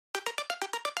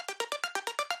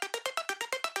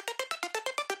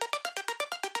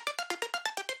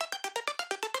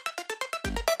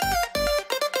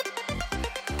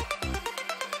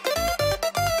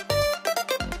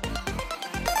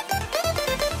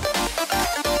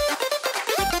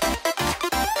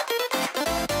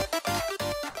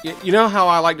You know how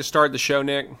I like to start the show,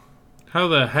 Nick? How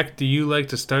the heck do you like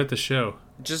to start the show?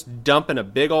 Just dumping a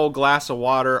big old glass of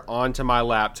water onto my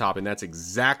laptop, and that's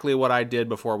exactly what I did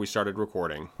before we started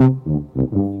recording.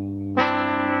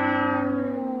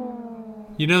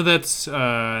 You know that's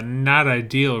not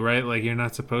ideal, right? Like, you're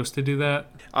not supposed to do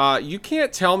that? You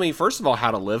can't tell me, first of all,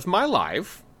 how to live my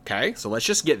life, okay? So let's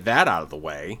just get that out of the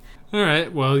way. All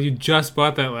right, well, you just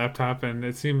bought that laptop, and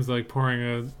it seems like pouring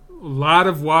a lot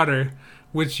of water,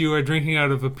 which you are drinking out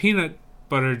of a peanut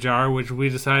butter jar, which we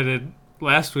decided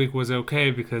last week was okay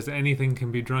because anything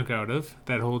can be drunk out of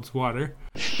that holds water.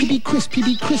 PB Crisp,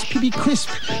 PB Crisp, PB Crisp.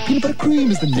 Peanut butter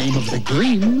cream is the name of the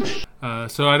game.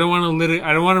 So I don't want to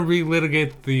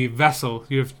relitigate the vessel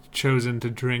you have chosen to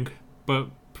drink, but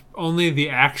only the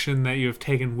action that you have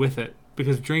taken with it,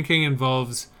 because drinking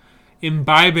involves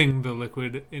imbibing the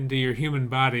liquid into your human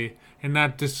body and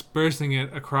not dispersing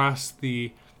it across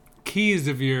the keys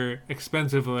of your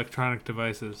expensive electronic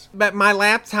devices. But my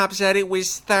laptop said it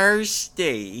was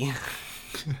thirsty.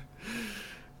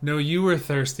 No, you were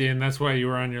thirsty, and that's why you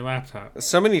were on your laptop.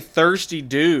 So many thirsty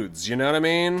dudes, you know what I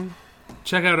mean?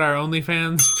 Check out our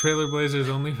OnlyFans, Trailer Blazers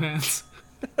OnlyFans.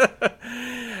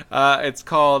 It's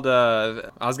called,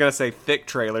 I was going to say thick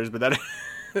trailers, but that...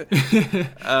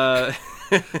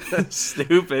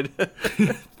 stupid.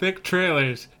 Thick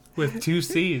trailers with 2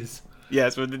 C's.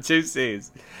 Yes, with the 2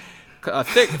 C's.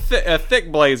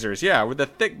 Thick blazers. Yeah, with the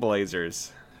thick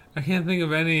blazers. I can't think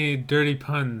of any dirty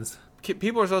puns.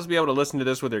 People are supposed to be able to listen to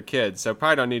this with their kids, so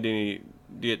probably don't need to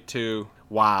get too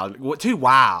wild. Too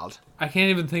wild. I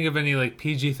can't even think of any like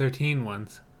PG-13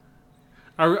 ones.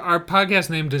 Our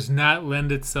podcast name does not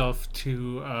lend itself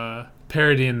to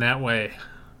parody in that way.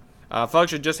 Folks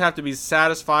should just have to be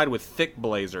satisfied with thick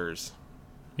blazers.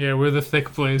 Yeah, we're the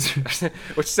thick blazers.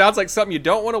 Which sounds like something you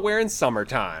don't want to wear in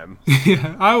summertime.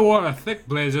 Yeah, I wore a thick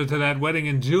blazer to that wedding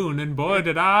in June, and boy,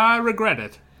 did I regret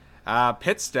it.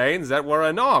 Pit stains that were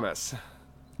enormous.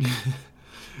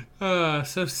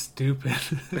 So stupid.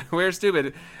 We're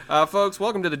stupid. Folks,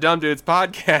 welcome to the Dumb Dudes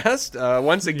podcast.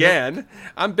 Once again, yep.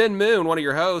 I'm Ben Moon, one of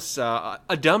your hosts, a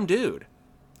dumb dude.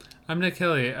 I'm Nick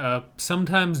Kelly.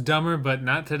 Sometimes dumber, but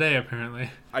not today,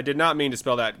 apparently. I did not mean to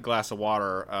spill that glass of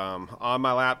water on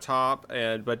my laptop,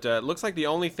 but it looks like the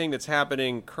only thing that's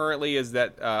happening currently is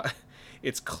that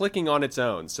it's clicking on its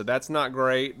own. So that's not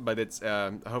great, but it's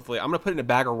hopefully... I'm going to put it in a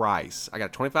bag of rice. I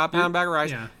got a 25-pound bag of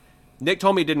rice. Yeah. Nick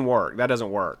told me it didn't work. That doesn't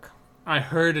work. I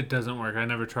heard it doesn't work. I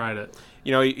never tried it.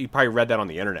 You know, you probably read that on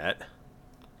the internet.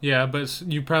 Yeah, but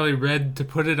you probably read to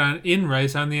put it in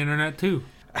rice on the internet, too.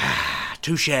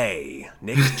 Touche.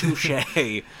 Nick's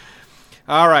touche.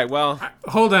 All right, well...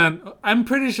 Hold on. I'm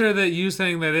pretty sure that you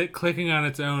saying that it clicking on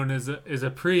its own is a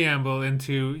preamble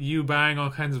into you buying all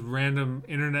kinds of random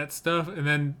internet stuff and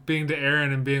then being to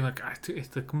Aaron and being like,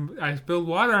 I spilled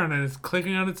water on it. It's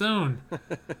clicking on its own.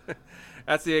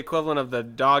 That's the equivalent of the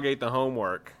dog ate the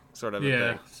homework sort of a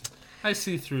thing. I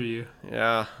see through you.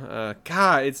 Yeah.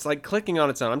 God, it's like clicking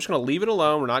on its own. I'm just going to leave it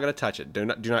alone. We're not going to touch it. Do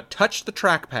not touch the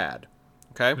trackpad.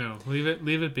 Okay? No, leave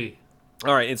it be.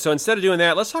 All right, and so instead of doing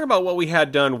that, let's talk about what we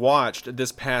had watched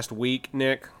this past week,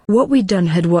 Nick. What we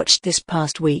had watched this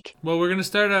past week. Well, we're going to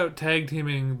start out tag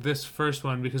teaming this first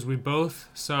one because we both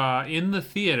saw in the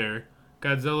theater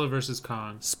Godzilla vs.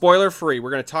 Kong. Spoiler free.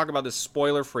 We're going to talk about this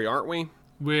spoiler free, aren't we?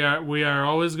 We are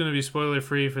always going to be spoiler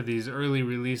free for these early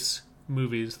release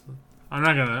movies. I'm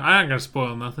not gonna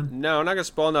spoil nothing. No, I'm not gonna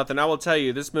spoil nothing. I will tell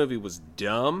you, this movie was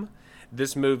dumb.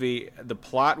 This movie, the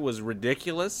plot was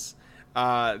ridiculous.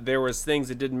 There was things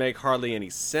that didn't make hardly any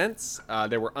sense.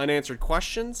 There were unanswered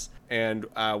questions, and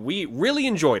we really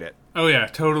enjoyed it. Oh yeah,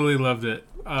 totally loved it.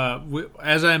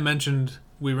 As I mentioned,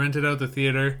 we rented out the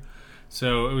theater,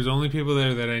 so it was only people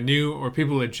there that I knew, or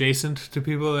people adjacent to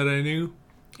people that I knew,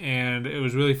 and it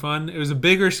was really fun. It was a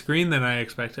bigger screen than I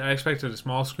expected. I expected a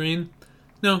small screen.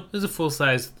 No, it was a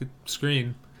full-size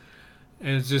screen.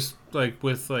 And it's just, like,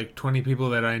 with, 20 people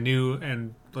that I knew,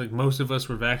 and, most of us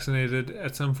were vaccinated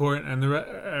at some point, and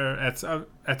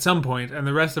at some point, and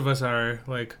the rest of us are,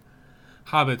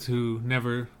 hobbits who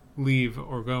never leave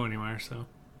or go anywhere, so...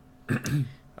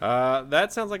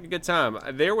 That sounds like a good time.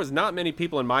 There was not many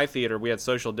people in my theater. We had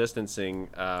social distancing,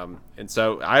 and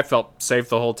so I felt safe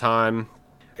the whole time.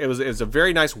 It was a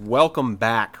very nice welcome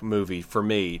back movie for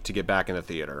me to get back in the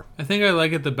theater. I think I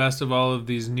like it the best of all of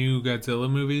these new Godzilla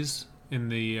movies in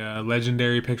the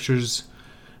Legendary Pictures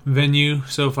venue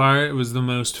so far. It was the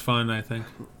most fun, I think.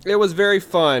 It was very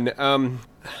fun. I'm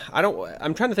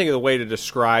trying to think of the way to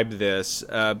describe this,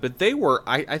 but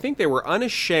I think they were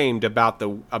unashamed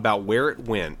about where it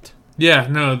went. Yeah,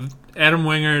 no, Adam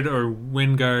Wingard or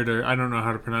Wingard, or I don't know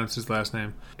how to pronounce his last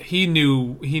name. He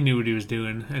knew what he was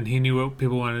doing, and he knew what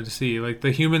people wanted to see. Like,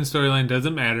 the human storyline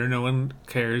doesn't matter; no one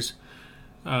cares.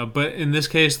 But in this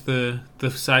case, the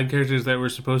side characters that were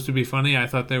supposed to be funny, I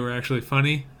thought they were actually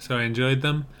funny, so I enjoyed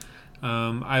them.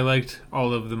 I liked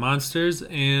all of the monsters,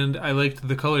 and I liked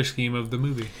the color scheme of the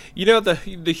movie. You know, the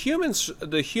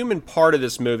human part of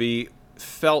this movie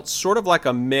felt sort of like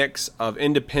a mix of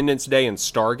Independence Day and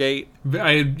Stargate.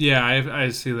 I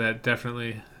see that,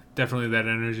 definitely that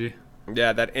energy.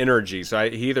 Yeah, that energy. So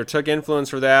he either took influence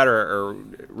for that or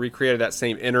recreated that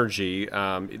same energy.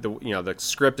 The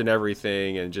script and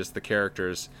everything, and just the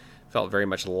characters felt very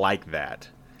much like that.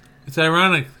 It's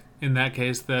ironic in that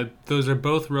case that those are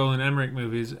both Roland Emmerich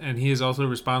movies, and he is also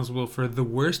responsible for the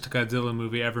worst Godzilla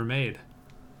movie ever made.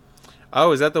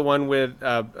 Oh, is that the one with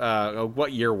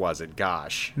what year was it?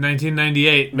 Gosh,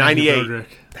 1998. 98.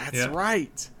 That's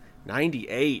right.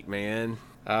 98, man.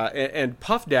 And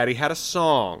Puff Daddy had a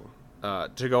song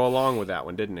to go along with that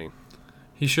one, didn't he?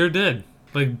 He sure did.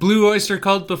 Like Blue Oyster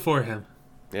Cult before him.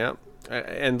 Yeah.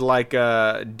 And like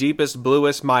Deepest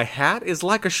Bluest, my hat is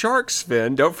like a shark's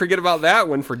fin. Don't forget about that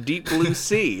one for Deep Blue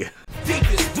Sea.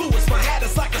 Deepest bluest, my hat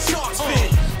is like a shark's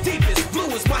fin. Deepest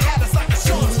bluest, my hat is like a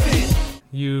shark's fin.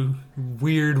 You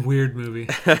weird movie.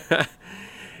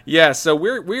 Yeah, so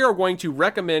we are going to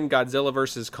recommend Godzilla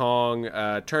vs. Kong.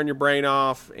 Turn your brain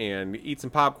off and eat some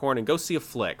popcorn and go see a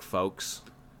flick, folks.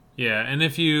 Yeah, and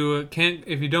if you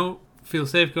don't feel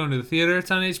safe going to the theater,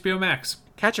 it's on HBO Max.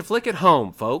 Catch a flick at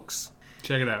home, folks.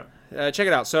 Check it out. Check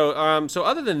it out. So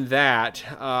other than that,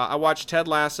 I watched Ted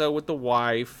Lasso with the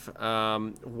wife.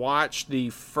 Watched the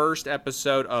first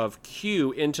episode of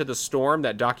Q Into the Storm,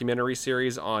 that documentary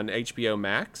series on HBO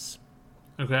Max.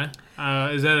 Okay.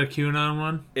 Is that a QAnon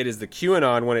one? It is the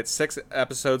QAnon one. It's 6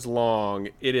 episodes long.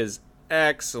 It is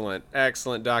excellent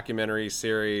documentary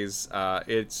series.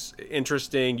 It's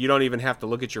interesting. You don't even have to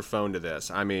look at your phone to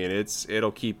this. I mean,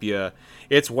 it'll keep you.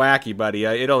 It's wacky, buddy.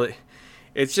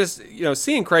 It's just,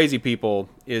 seeing crazy people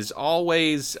is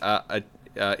always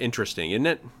interesting, isn't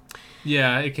it?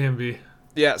 Yeah, it can be.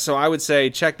 Yeah, so I would say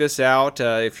check this out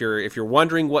if you're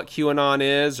wondering what QAnon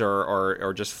is,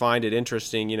 or just find it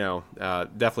interesting.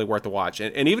 Definitely worth a watch.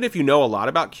 And even if you know a lot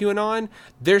about QAnon,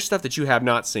 there's stuff that you have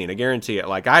not seen. I guarantee it.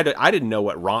 Like I didn't know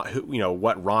what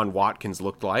Ron Watkins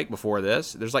looked like before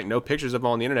this. There's like no pictures of him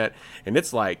on the internet, and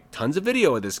it's like tons of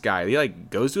video of this guy. He like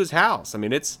goes to his house. I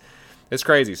mean, it's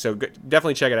crazy. So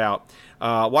definitely check it out.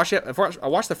 I watched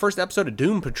the first episode of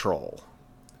Doom Patrol.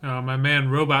 Oh, my man,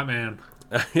 Robot Man.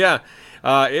 Yeah.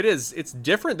 It's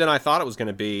different than I thought it was going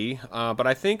to be, but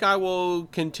I think I will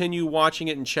continue watching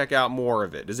it and check out more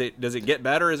of it. Does it get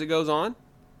better as it goes on?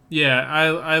 Yeah,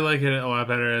 I like it a lot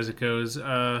better as it goes.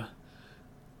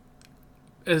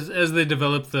 As they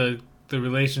develop the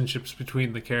relationships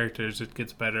between the characters, it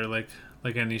gets better, like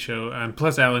any show.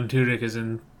 Plus, Alan Tudyk is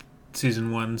in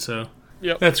season 1, so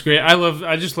yep. That's great.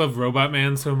 I just love Robot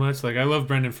Man so much. Like, I love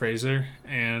Brendan Fraser,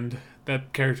 and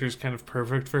that character is kind of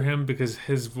perfect for him because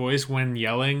his voice when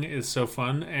yelling is so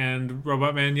fun, and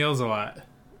Robot Man yells a lot.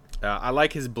 I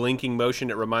like his blinking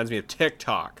motion. It reminds me of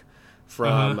TikTok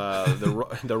from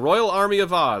the Royal Army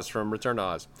of Oz from Return to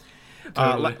Oz.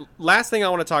 Totally. Last thing I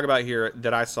want to talk about here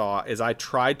that I saw is I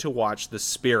tried to watch The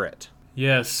Spirit.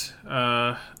 Yes.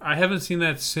 I haven't seen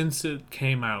that since it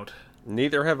came out.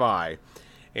 Neither have I.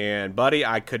 And buddy,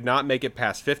 I could not make it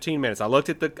past 15 minutes. I looked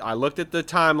at the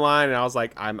timeline and I was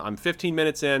like, I'm 15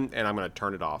 minutes in and I'm going to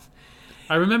turn it off.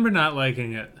 I remember not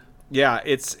liking it. Yeah,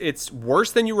 it's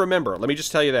worse than you remember. Let me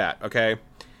just tell you that, okay?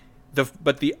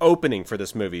 But the opening for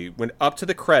this movie, when up to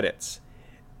the credits,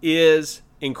 is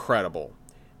incredible.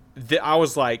 I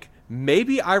was like,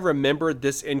 maybe I remembered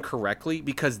this incorrectly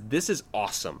because this is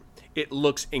awesome. It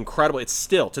looks incredible. It's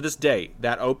still to this day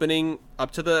that opening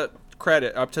up to the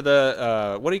credit, up to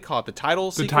the what do you call it? The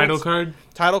title sequence? Title card.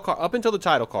 Title card up until the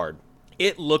title card.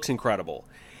 It looks incredible,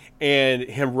 and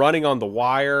him running on the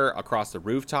wire across the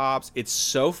rooftops. It's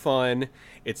so fun.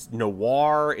 It's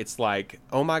noir. It's like,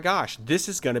 oh my gosh, this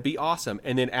is going to be awesome.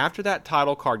 And then after that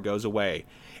title card goes away,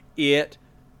 it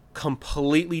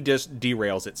completely just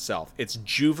derails itself. It's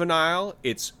juvenile.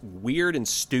 It's weird and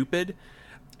stupid.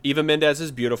 Eva Mendes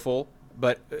is beautiful,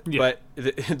 but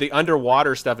the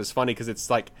underwater stuff is funny because it's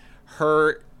like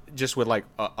her just with like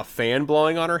a fan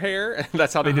blowing on her hair.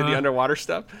 That's how they did the underwater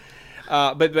stuff.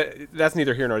 But that's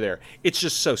neither here nor there. It's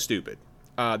just so stupid.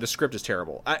 The script is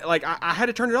terrible. I had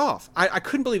to turn it off. I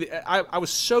couldn't believe it. I was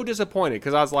so disappointed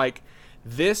because I was like,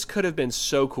 this could have been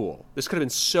so cool. This could have been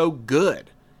so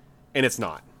good, and it's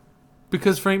not.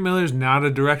 because Frank Miller's not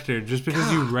a director. Just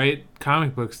because you write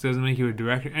comic books doesn't make you a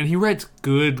director. And he writes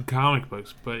good comic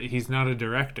books, but he's not a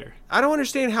director. I don't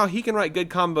understand how he can write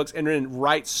good comic books and then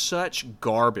write such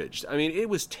garbage. I mean, it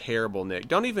was terrible, Nick.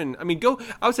 Don't even, I mean,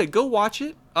 I would say go watch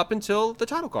it up until the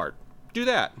title card. Do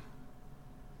that.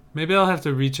 Maybe I'll have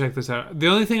to recheck this out. The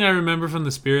only thing I remember from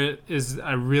The Spirit is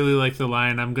I really like the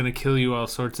line, "I'm going to kill you all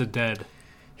sorts of dead."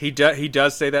 He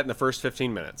does say that in the first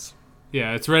 15 minutes.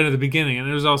 Yeah, it's right at the beginning, and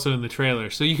it was also in the trailer.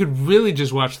 So you could really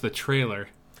just watch the trailer.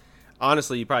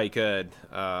 Honestly, you probably could.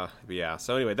 Yeah.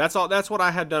 So anyway, that's all. That's what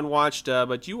I had done watched.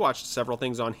 But you watched several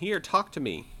things on here. Talk to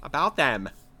me about them.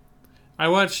 I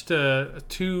watched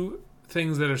 2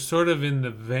 things that are sort of in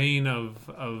the vein of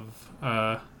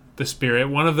The Spirit.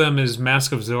 One of them is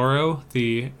Mask of Zorro,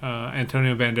 the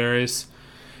Antonio Banderas,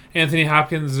 Anthony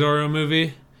Hopkins Zorro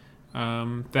movie.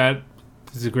 That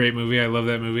is a great movie. I love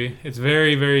that movie. It's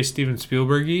very, very Steven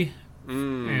Spielberg-y,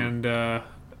 and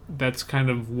that's kind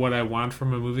of what I want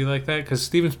from a movie like that, because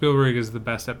Steven Spielberg is the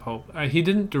best at pulp. He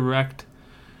didn't direct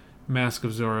Mask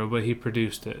of Zorro, but he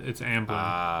produced it. It's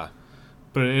Amblin.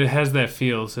 But it has that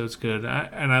feel, so it's good.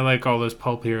 And I like all those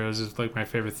pulp heroes. It's like my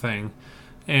favorite thing.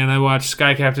 And I watched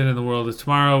Sky Captain and the World of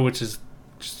Tomorrow, which is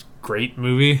just a great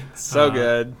movie. So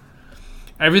good.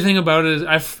 Everything about it is...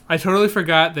 I totally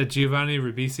forgot that Giovanni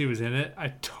Ribisi was in it.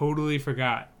 I totally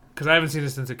forgot. Because I haven't seen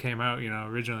it since it came out,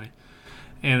 originally.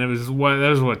 And that was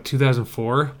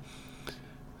 2004?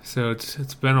 So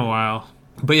it's been a while.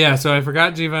 But yeah, so I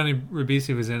forgot Giovanni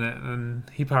Ribisi was in it. And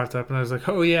he popped up and I was like,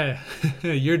 oh yeah,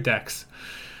 you're Dex.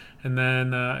 And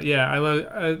then, I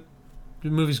love... the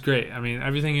movie's great. I mean,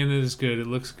 everything in it is good. It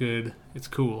looks good. It's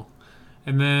cool.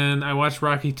 And then I watched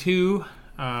Rocky 2.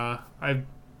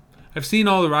 I've seen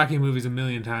all the Rocky movies a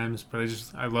million times, but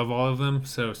I love all of them.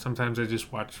 So sometimes I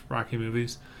just watch Rocky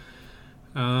movies.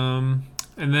 And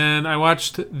then I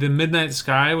watched The Midnight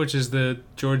Sky, which is the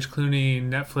George Clooney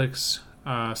Netflix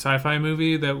sci-fi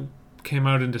movie that came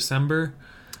out in December.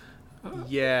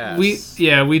 Yes.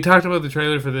 We talked about the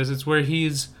trailer for this. It's where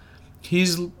he's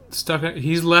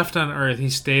left on Earth. He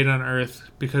stayed on Earth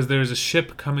because there was a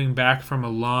ship coming back from a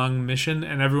long mission,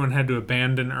 and everyone had to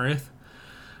abandon Earth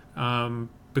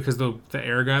because the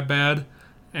air got bad.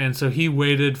 And so he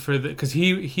waited because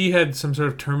he had some sort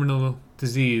of terminal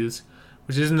disease,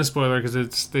 which isn't a spoiler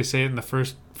because they say it in the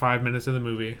first 5 minutes of the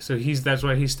movie. So that's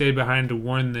why he stayed behind to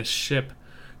warn this ship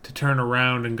to turn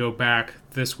around and go back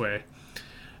this way.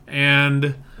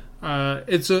 And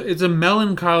it's a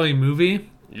melancholy movie.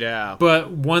 Yeah.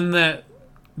 But one that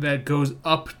goes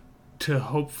up to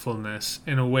hopefulness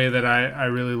in a way that I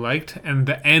really liked, and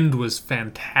the end was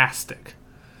fantastic.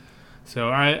 So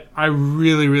I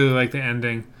really, really like the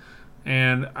ending.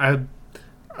 And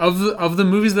of the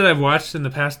movies that I've watched in the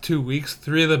past 2 weeks,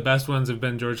 3 of the best ones have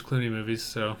been George Clooney movies,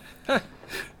 so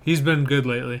he's been good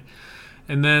lately.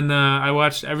 And then I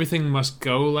watched Everything Must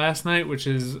Go last night, which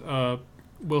is a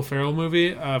Will Ferrell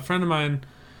movie. A friend of mine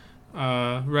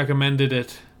recommended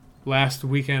it last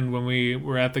weekend when we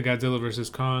were at the Godzilla vs.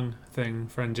 Kong thing.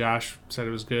 Friend Josh said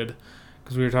it was good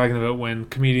because we were talking about when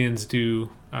comedians do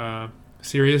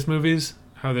serious movies,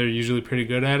 how they're usually pretty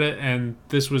good at it, and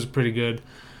this was pretty good.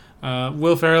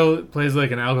 Will Ferrell plays like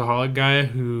an alcoholic guy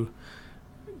who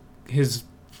his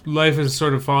life is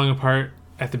sort of falling apart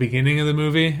at the beginning of the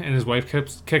movie, and his wife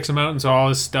kicks him out, and so all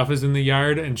his stuff is in the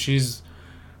yard, and she's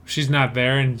not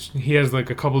there, and he has like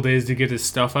a couple days to get his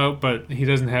stuff out, but he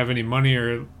doesn't have any money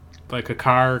or like a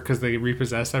car because they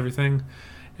repossess everything.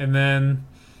 And then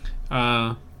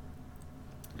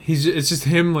it's just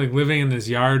him like living in this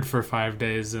yard for 5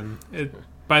 days, and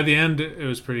by the end it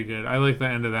was pretty good. I like the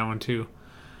end of that one too.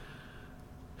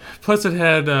 Plus it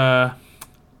had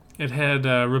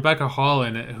Rebecca Hall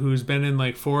in it, who's been in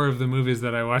like 4 of the movies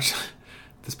that I watched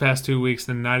this past 2 weeks,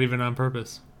 and not even on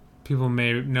purpose. People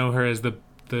may know her as the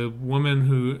woman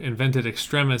who invented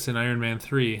Extremis in Iron Man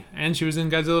 3, and she was in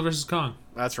Godzilla vs. Kong.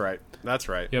 That's right.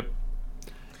 Yep.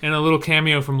 And a little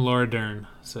cameo from Laura Dern,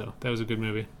 so that was a good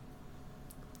movie.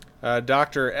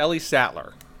 Dr. Ellie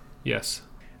Sattler. Yes.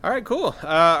 All right, cool.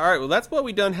 All right, well, that's what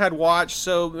we done had watched,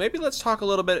 so maybe let's talk a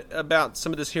little bit about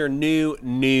some of this here new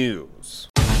news.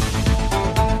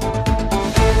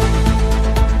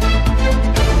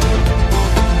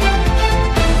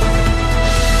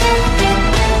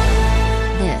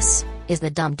 This is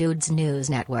the Dumb Dudes News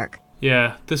Network.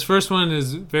 Yeah, this first one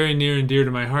is very near and dear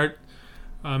to my heart.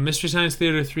 Mystery Science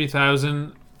Theater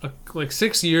 3000, like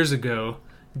 6 years ago,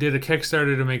 did a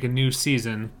Kickstarter to make a new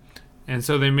season. And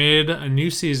so they made a new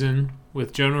season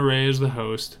with Jonah Ray as the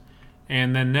host.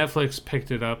 And then Netflix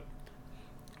picked it up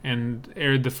and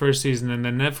aired the first season, and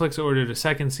then Netflix ordered a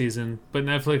second season, but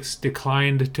Netflix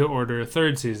declined to order a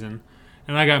third season.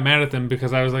 And I got mad at them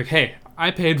because I was like, hey,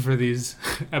 I paid for these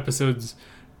episodes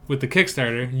with the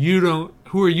Kickstarter.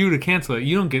 Who are you to cancel it?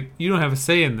 You don't have a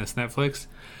say in this, Netflix.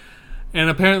 And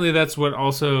apparently that's what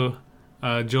also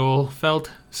Joel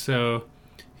felt. So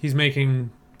he's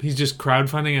just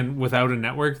crowdfunding, and without a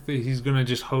network, he's going to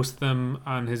just host them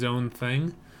on his own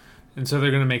thing. And so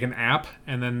they're going to make an app,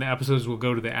 and then the episodes will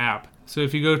go to the app. So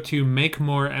if you go to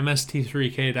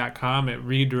makemoremst3k.com, it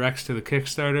redirects to the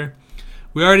Kickstarter.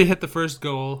 We already hit the first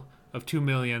goal of 2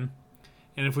 million.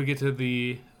 And if we get to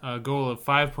the goal of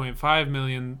 5.5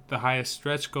 million, the highest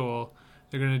stretch goal,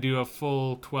 they're going to do a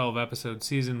full 12-episode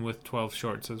season with 12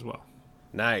 shorts as well.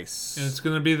 Nice. And it's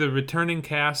going to be the returning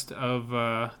cast of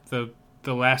the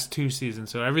last 2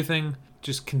 seasons. So everything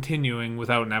just continuing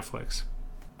without Netflix.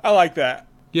 I like that.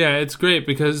 Yeah, it's great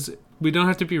because we don't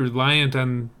have to be reliant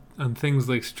on things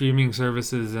like streaming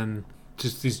services and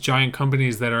just these giant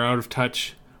companies that are out of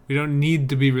touch. We don't need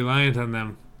to be reliant on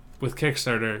them with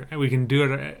Kickstarter, and we can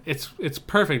do it. It's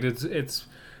perfect. It's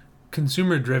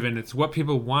consumer driven. It's what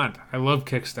people want. I love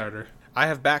Kickstarter. I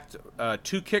have backed 2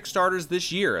 Kickstarters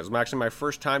this year. It was actually my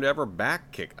first time to ever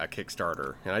back a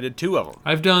Kickstarter, and I did 2 of them.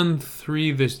 I've done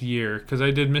 3 this year because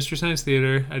I did Mystery Science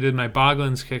Theater. I did my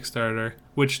Boglins Kickstarter,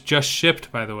 which just shipped,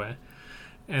 by the way,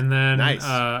 and then nice.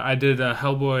 I did a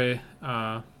Hellboy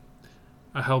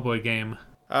game.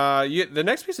 The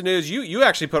next piece of news, you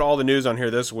actually put all the news on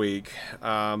here this week,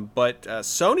 but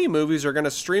Sony movies are going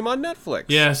to stream on Netflix.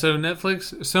 Yeah, so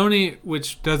Sony,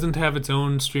 which doesn't have its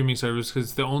own streaming service, because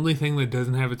it's the only thing that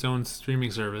doesn't have its own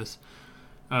streaming service,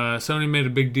 Sony made a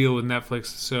big deal with Netflix.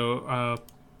 So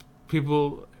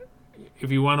people,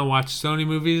 if you want to watch Sony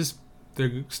movies,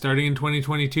 they're starting in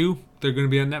 2022, they're going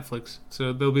to be on Netflix.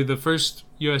 So they'll be the first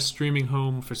U.S. streaming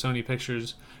home for Sony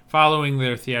Pictures following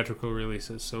their theatrical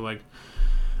releases. So like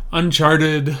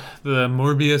Uncharted, the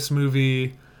Morbius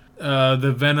movie,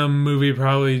 the Venom movie,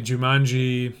 probably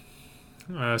Jumanji,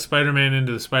 Spider-Man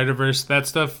Into the Spider-Verse, that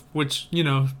stuff, which,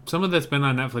 some of that's been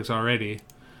on Netflix already.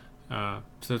 So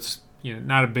it's,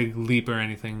 not a big leap or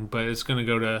anything, but it's going to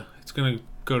go to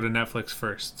Netflix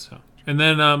first. So, and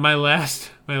then my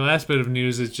last bit of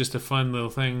news is just a fun little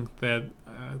thing that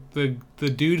the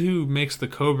dude who makes the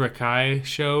Cobra Kai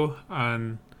show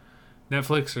on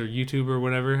Netflix or YouTube or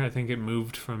whatever, I think it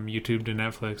moved from YouTube to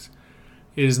Netflix,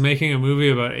 is making a movie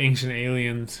about ancient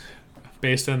aliens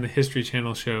based on the History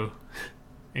Channel show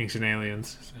Ancient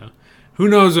Aliens. So who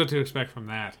knows what to expect from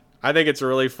that. I think it's a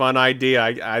really fun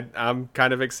idea. I'm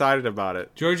kind of excited about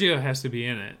it. Giorgio has to be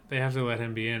in it. They have to let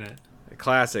him be in it.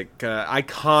 Classic.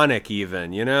 Iconic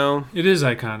even, It is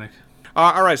iconic.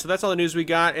 All right, so that's all the news we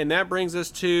got, and that brings us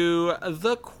to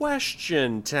the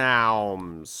question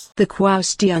tomes. The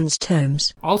questions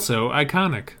tomes. Also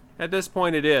iconic. At this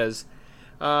point, it is.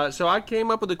 So I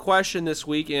came up with a question this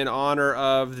week in honor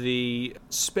of the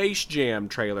Space Jam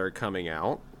trailer coming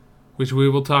out, which we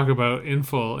will talk about in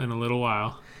full in a little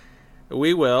while.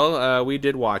 We will. We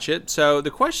did watch it. So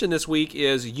the question this week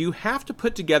is, you have to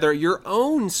put together your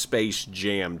own Space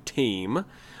Jam team.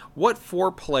 What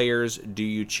 4 players do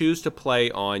you choose to play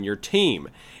on your team?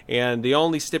 And the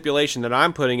only stipulation that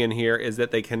I'm putting in here is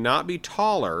that they cannot be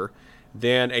taller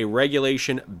than a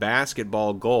regulation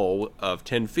basketball goal of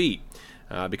 10 feet.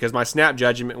 Because my snap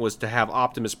judgment was to have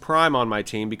Optimus Prime on my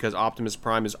team, because Optimus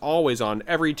Prime is always on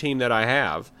every team that I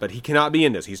have. But he cannot be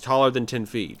in this. He's taller than 10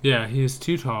 feet. Yeah, he is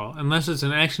too tall. Unless it's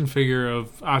an action figure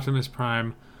of Optimus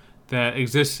Prime that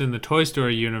exists in the Toy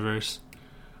Story universe,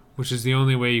 which is the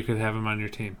only way you could have him on your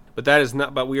team. But that is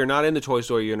not. But we are not in the Toy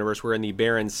Story universe. We're in the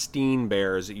Berenstain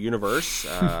Bears universe.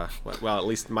 Well, at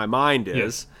least my mind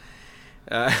is.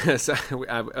 Yes.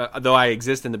 Though I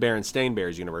exist in the Berenstain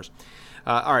Bears universe.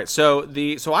 All right. So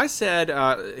I said,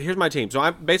 here's my team.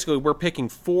 So we're picking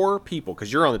 4 people,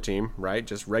 because you're on the team, right?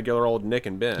 Just regular old Nick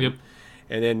and Ben. Yep.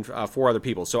 And then 4 other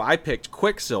people. So I picked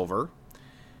Quicksilver,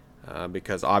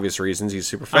 because obvious reasons. He's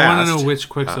super fast. I want to know which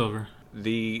Quicksilver.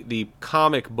 The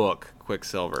comic book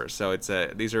Quicksilver. So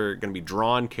these are going to be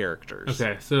drawn characters.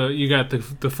 Okay, so you got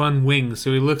the fun wings.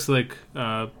 So he looks like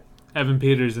Evan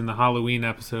Peters in the Halloween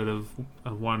episode of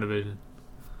WandaVision.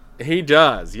 He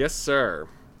does, yes sir.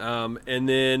 And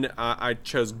then I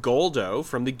chose Goldo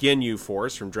from the Ginyu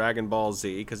Force from Dragon Ball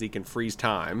Z, because he can freeze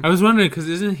time. I was wondering, because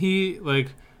isn't he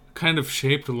like kind of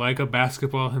shaped like a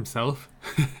basketball himself?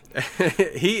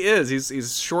 He is.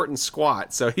 He's short and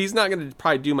squat, so he's not going to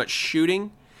probably do much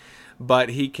shooting, but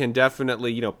he can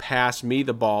definitely, pass me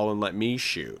the ball and let me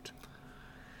shoot.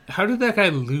 How did that guy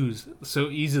lose so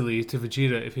easily to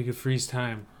Vegeta if he could freeze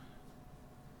time?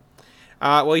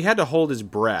 Well, he had to hold his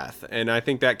breath, and I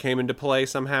think that came into play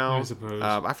somehow. I suppose.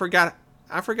 I forgot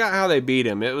how they beat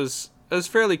him. It was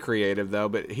fairly creative though,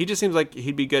 but he just seems like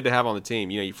he'd be good to have on the team.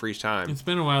 You freeze time. It's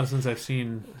been a while since I've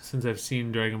seen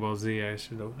Dragon Ball Z.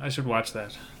 I should watch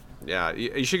that. Yeah,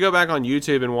 you should go back on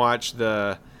YouTube and watch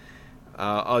the.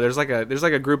 There's like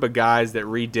a group of guys that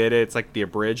redid it. It's like the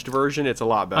abridged version. It's a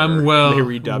lot better. I'm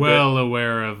They redubbed well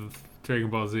aware of Dragon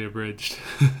Ball Z abridged.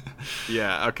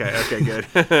 Yeah. Okay. Good.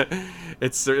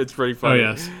 It's pretty Oh funny.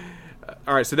 yes.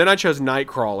 All right. So then I chose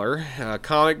Nightcrawler,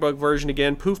 comic book version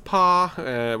again. Poof Pa.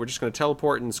 We're just going to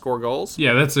teleport and score goals.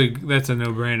 Yeah, that's a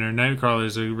no-brainer. Nightcrawler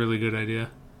is a really good idea.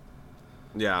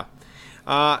 Yeah.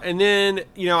 And then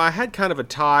I had kind of a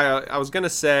tie. I was going to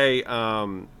say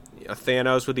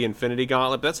Thanos with the Infinity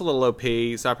Gauntlet, but that's a little OP,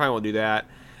 so I probably won't do that.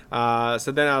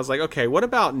 So then I was like, okay, what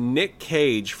about Nick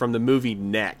Cage from the movie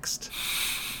Next?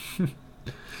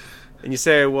 And you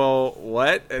say, well,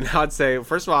 what? And I'd say,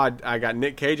 first of all, I got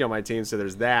Nick Cage on my team, so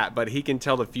there's that. But he can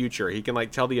tell the future. He can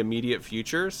tell the immediate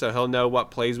future, so he'll know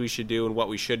what plays we should do and what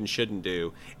we should and shouldn't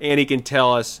do. And he can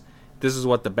tell us this is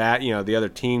what the other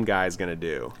team guy is going to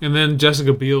do. And then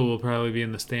Jessica Biel will probably be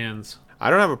in the stands. I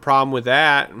don't have a problem with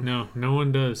that. No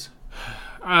one does.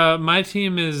 My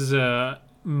team is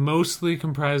mostly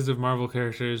comprised of Marvel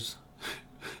characters.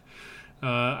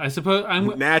 I suppose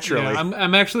I'm naturally. Yeah,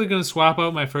 I'm actually going to swap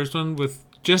out my first one with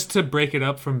just to break it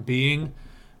up from being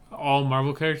all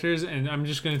Marvel characters, and I'm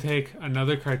just going to take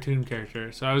another cartoon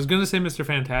character. So I was going to say Mr.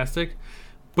 Fantastic,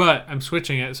 but I'm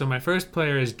switching it. So my first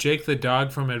player is Jake the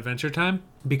dog from Adventure Time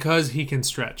because he can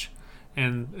stretch,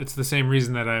 and it's the same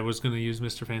reason that I was going to use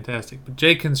Mr. Fantastic. But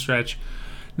Jake can stretch.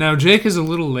 Now Jake is a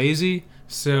little lazy,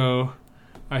 so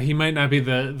he might not be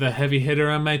the heavy hitter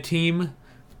on my team,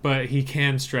 but he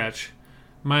can stretch.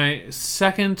 My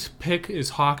second pick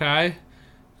is Hawkeye,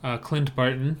 Clint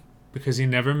Barton, because he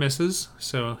never misses,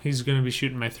 so he's going to be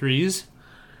shooting my threes.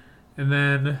 And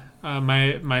then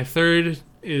my third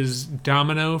is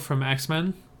Domino from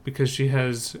X-Men, because she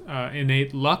has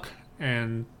innate luck,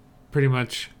 and pretty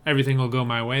much everything will go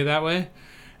my way that way.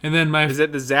 And then Is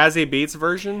it the Zazie Beetz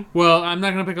version? Well, I'm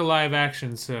not going to pick a live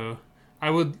action, so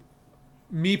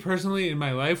me personally, in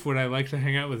my life, would I like to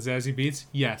hang out with Zazie Beetz?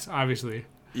 Yes, obviously.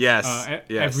 Yes.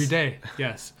 Yes. Every day,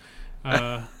 yes.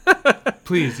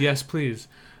 Please, yes, please.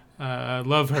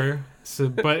 Love her. So,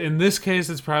 but in this case,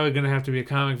 it's probably going to have to be a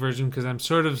comic version because I'm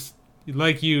sort of,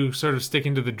 like you, sort of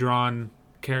sticking to the drawn,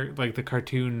 like the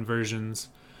cartoon versions.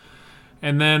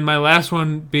 And then my last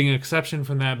one being an exception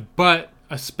from that, but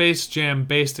a Space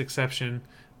Jam-based exception.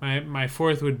 My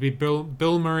fourth would be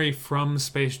Bill Murray from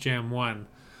Space Jam 1,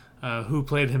 who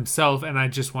played himself, and I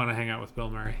just want to hang out with Bill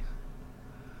Murray.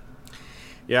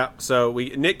 Yeah, so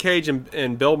Nick Cage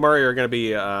and Bill Murray are going to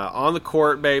be on the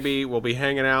court, baby. We'll be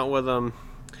hanging out with them.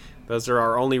 Those are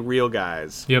our only real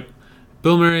guys. Yep.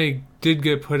 Bill Murray did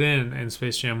get put in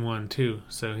Space Jam 1, too.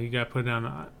 So he got put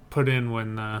in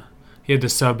when he had to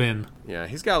sub in. Yeah,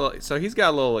 he's got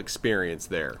a little experience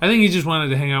there. I think he just wanted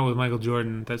to hang out with Michael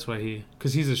Jordan. That's why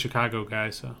because he's a Chicago guy,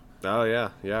 so. Oh,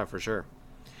 yeah, for sure.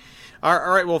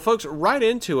 All right, well, folks, write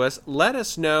into us. Let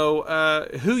us know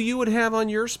who you would have on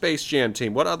your Space Jam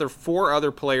team. What four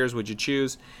other players would you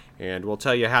choose? And we'll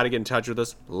tell you how to get in touch with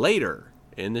us later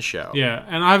in the show. Yeah,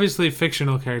 and obviously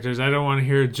fictional characters. I don't want to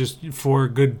hear just 4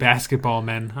 good basketball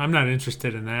men. I'm not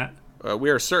interested in that. We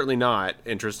are certainly not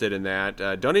interested in that.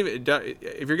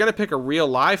 If you're going to pick a real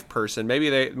life person, maybe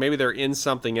they're in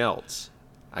something else.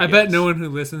 I bet no one who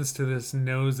listens to this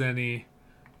knows any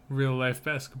real life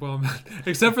basketball men,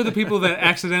 except for the people that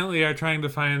accidentally are trying to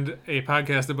find a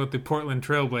podcast about the Portland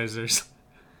Trailblazers.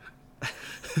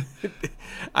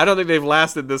 I don't think they've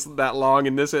lasted that long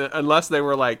in this, unless they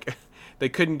were like they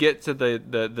couldn't get to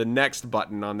the next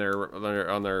button on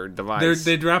their device.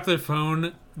 They dropped their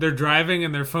phone. They're driving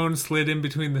and their phone slid in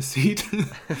between the seat, and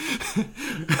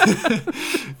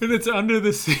it's under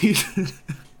the seat.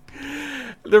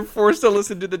 They're forced to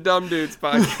listen to the Dumb Dudes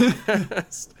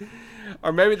podcast.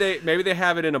 Or maybe they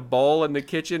have it in a bowl in the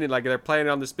kitchen and like they're playing it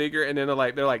on the speaker, and then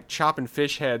they're like chopping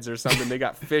fish heads or something. They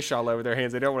got fish all over their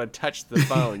hands. They don't want to touch the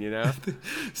phone,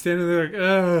 Standing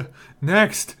there like,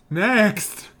 next.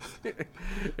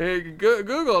 Hey,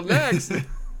 Google next.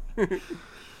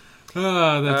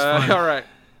 Oh, that's fun. All right.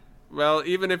 Well,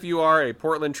 even if you are a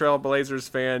Portland Trail Blazers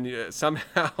fan,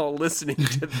 somehow listening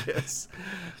to this.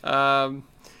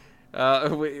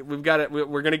 We've got it.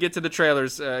 We're gonna get to the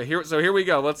trailers here. So here we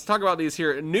go. Let's talk about these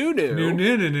here. New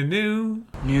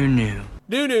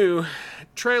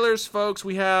trailers, folks.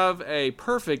 We have a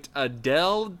perfect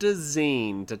Adele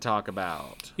Dazeem to talk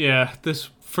about. Yeah, this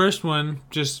first one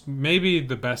just maybe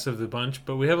the best of the bunch,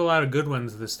 but we have a lot of good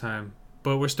ones this time.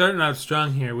 But we're starting out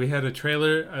strong here. We had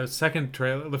a second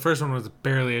trailer. The first one was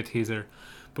barely a teaser.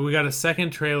 But we got a second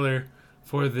trailer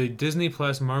for the Disney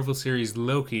Plus Marvel series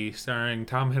Loki, starring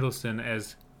Tom Hiddleston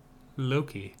as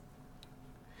Loki.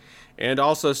 And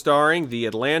also starring the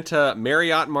Atlanta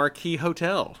Marriott Marquis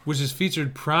Hotel. Which is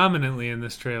featured prominently in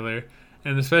this trailer.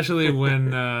 And especially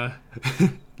when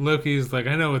Loki's like,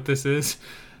 I know what this is.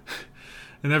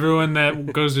 And everyone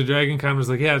that goes to Dragon Con was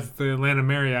like, yeah, it's the Atlanta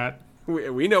Marriott.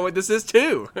 We know what this is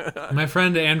too. My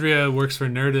friend Andrea works for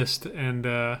Nerdist,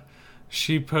 and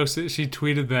she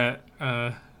tweeted that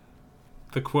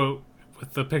the quote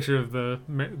with the picture of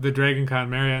the Dragon Con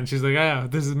Marriott, and she's like, "Yeah,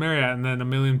 this is Marriott," and then a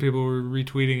million people were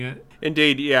retweeting it.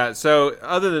 Indeed, yeah. So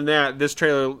other than that, this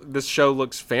show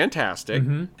looks fantastic.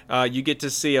 Mm-hmm. You get to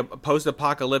see a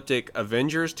post-apocalyptic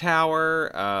Avengers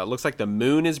tower. Looks like the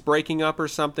moon is breaking up or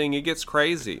something. It gets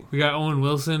crazy. We got Owen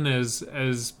Wilson as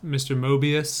Mr.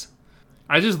 Mobius.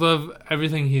 I just love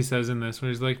everything he says in this,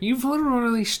 where he's like, "You've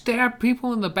literally stabbed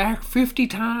people in the back 50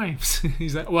 times."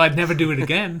 He's like, "Well, I'd never do it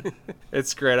again."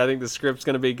 It's great. I think the script's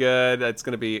going to be good. It's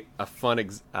going to be a fun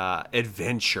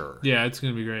adventure. Yeah, it's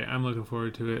going to be great. I'm looking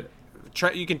forward to it.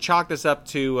 You can chalk this up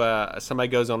to somebody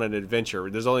goes on an adventure.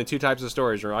 There's only two types of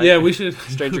stories, right? Yeah, we should.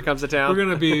 Stranger comes to town. We're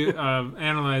going to be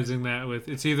analyzing that with,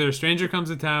 it's either a stranger comes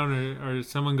to town or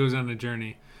someone goes on a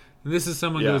journey. And this is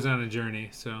someone goes on a journey,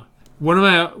 so... One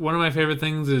of my favorite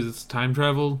things is time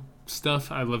travel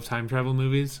stuff. I love time travel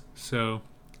movies, so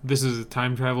this is a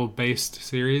time travel based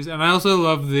series, and I also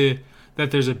love that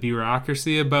there's a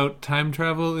bureaucracy about time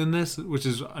travel in this, which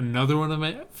is another one of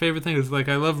my favorite things. Like,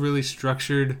 I love really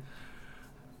structured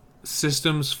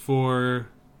systems for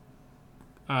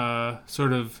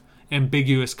sort of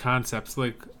ambiguous concepts.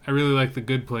 Like, I really like The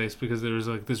Good Place because there was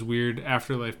like this weird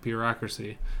afterlife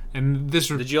bureaucracy, and this.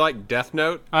 Did you like Death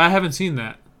Note? I haven't seen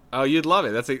that. Oh, you'd love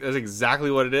it. That's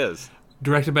exactly what it is.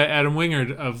 Directed by Adam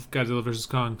Wingard of Godzilla vs.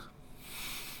 Kong.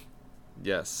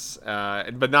 Yes,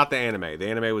 but not the anime. The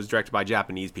anime was directed by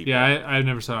Japanese people. Yeah, I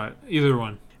never saw it. Either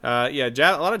one. A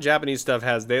lot of Japanese stuff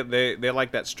has they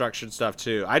like that structured stuff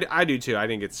too. I do too. I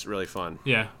think it's really fun.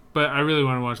 Yeah, but I really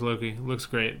want to watch Loki. Looks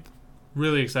great.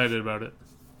 Really excited about it.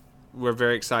 We're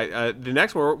very excited. The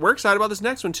next one, we're excited about this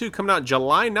next one too. Coming out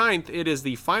July 9th, it is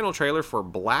the final trailer for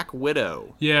Black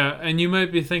Widow. Yeah, and you might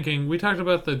be thinking, we talked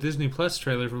about the Disney Plus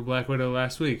trailer for Black Widow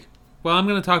last week. Well, I'm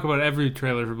going to talk about every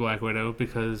trailer for Black Widow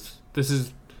because this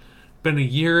has been a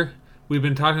year. We've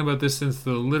been talking about this since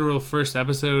the literal first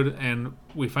episode, and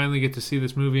we finally get to see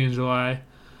this movie in July.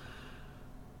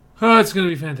 Oh, it's going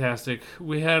to be fantastic.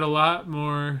 We had a lot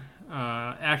more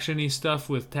action-y stuff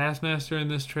with Taskmaster in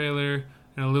this trailer,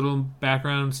 and a little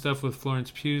background stuff with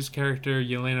Florence Pugh's character,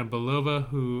 Yelena Belova,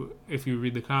 who, if you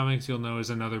read the comics, you'll know is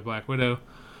another Black Widow.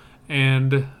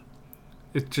 And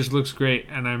it just looks great,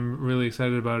 and I'm really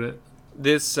excited about it.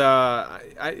 This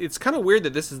it's kind of weird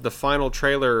that this is the final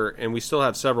trailer, and we still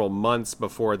have several months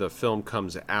before the film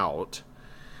comes out.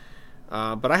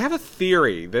 But I have a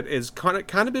theory that is kind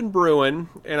of been brewing,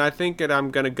 and I think that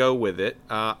I'm going to go with it.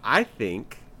 I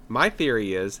think my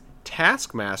theory is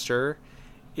Taskmaster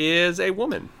is a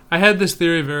woman. I had this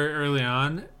theory very early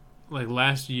on, like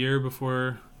last year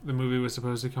before the movie was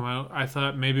supposed to come out. I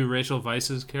thought maybe Rachel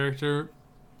Weisz's character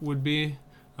would be,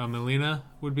 Melina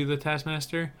would be the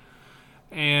Taskmaster.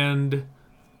 And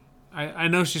I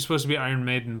know she's supposed to be Iron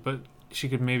Maiden, but she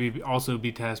could maybe also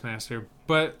be Taskmaster.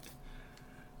 But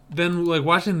then, like,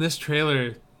 watching this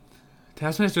trailer,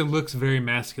 Taskmaster looks very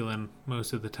masculine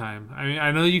most of the time. I mean,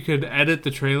 I know you could edit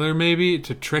the trailer maybe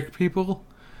to trick people,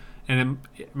 and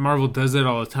Marvel does that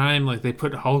all the time. Like, they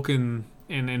put Hulk in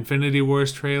Infinity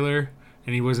War's trailer,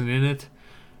 and he wasn't in it,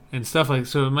 and stuff like.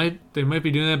 So they might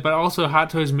be doing that. But also, Hot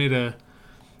Toys made a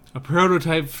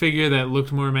prototype figure that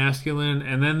looked more masculine,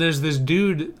 and then there's this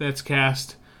dude that's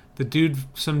cast.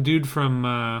 Some dude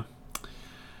from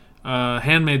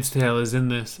Handmaid's Tale is in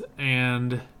this,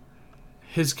 and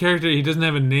his character, he doesn't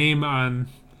have a name on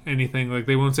anything. Like,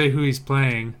 they won't say who he's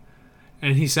playing.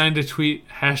 And he signed a tweet,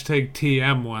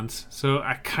 #TM once. So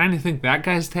I kind of think that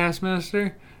guy's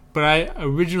Taskmaster. But I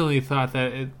originally thought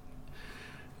that it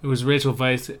was Rachel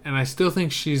Weisz. And I still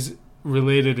think she's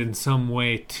related in some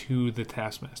way to the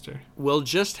Taskmaster. We'll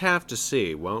just have to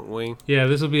see, won't we? Yeah,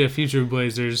 this will be a future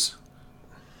Blazers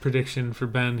prediction for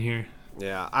Ben here.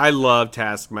 Yeah, I love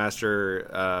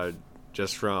Taskmaster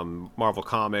just from Marvel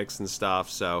Comics and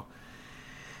stuff. So...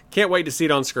 can't wait to see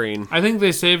it on screen. I think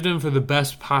they saved him for the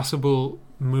best possible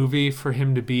movie for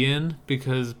him to be in,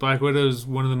 because Black Widow is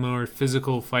one of the more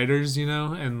physical fighters, you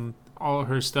know, and all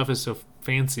her stuff is so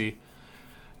fancy.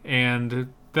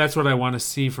 And that's what I want to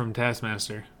see from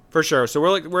Taskmaster. For sure. So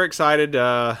we're excited.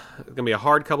 It's gonna be a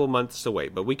hard couple months to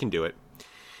wait, but we can do it.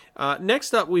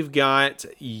 Next up, we've got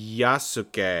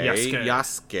Yasuke,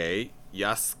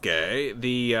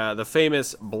 the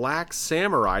famous Black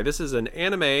Samurai. This is an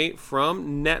anime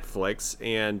from Netflix,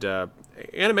 and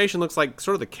animation looks like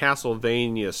sort of the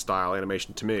Castlevania style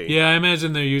animation to me. Yeah, I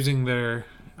imagine they're using their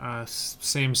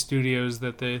same studios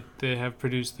that they have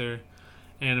produced their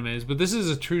animes. But this is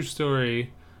a true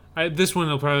story. This one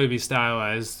will probably be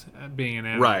stylized, being an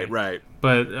anime. Right.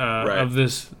 But of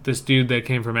this dude that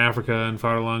came from Africa and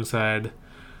fought alongside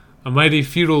a mighty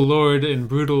feudal lord in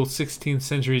brutal 16th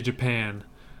century Japan.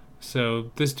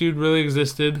 So this dude really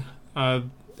existed.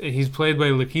 He's played by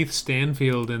Lakeith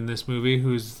Stanfield in this movie,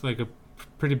 who's like a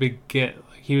pretty big get.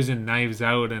 Like, he was in Knives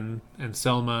Out and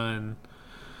Selma, and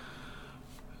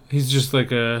he's just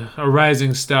like a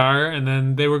rising star. And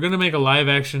then they were going to make a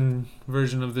live-action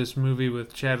version of this movie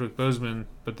with Chadwick Boseman,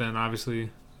 but then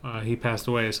obviously he passed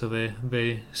away, so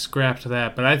they scrapped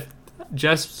that. But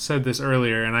Jess said this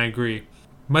earlier, and I agree.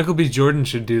 Michael B. Jordan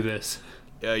should do this.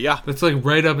 Yeah. That's like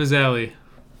right up his alley.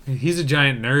 He's a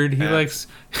giant nerd.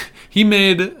 He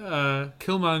made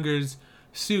Killmonger's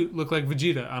suit look like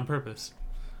Vegeta on purpose.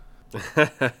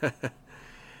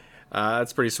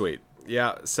 That's pretty sweet.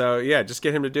 Yeah, so yeah, just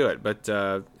get him to do it. But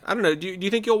I don't know. Do you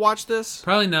think you'll watch this?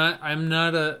 Probably not.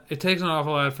 It takes an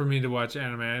awful lot for me to watch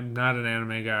anime. I'm not an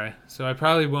anime guy, so I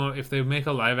probably won't. If they make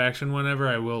a live action whenever,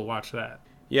 I will watch that.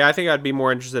 Yeah, I think I'd be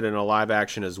more interested in a live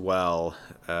action as well.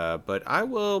 But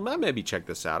I'll maybe check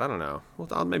this out. I don't know.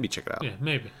 I'll maybe check it out. Yeah,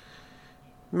 maybe.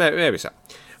 Maybe so.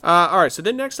 All right, so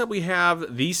then next up we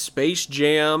have the Space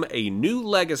Jam: A New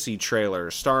Legacy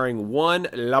trailer starring one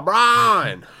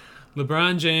LeBron.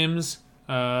 LeBron James,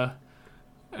 an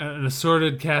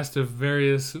assorted cast of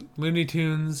various Looney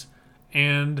Tunes,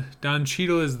 and Don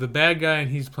Cheadle is the bad guy,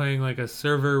 and he's playing like a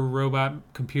server robot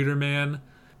computer man.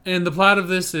 And the plot of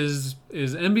this is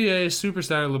NBA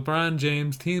superstar LeBron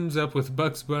James teams up with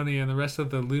Bugs Bunny and the rest of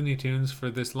the Looney Tunes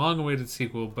for this long-awaited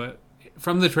sequel. But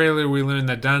from the trailer, we learn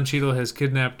that Don Cheadle has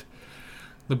kidnapped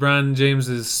LeBron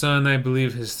James's son, I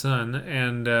believe his son,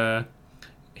 and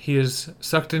he is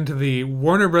sucked into the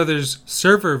Warner Brothers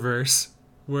serververse,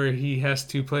 where he has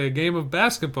to play a game of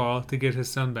basketball to get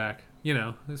his son back. You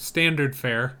know, standard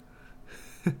fare.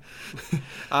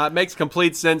 Makes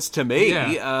complete sense to me.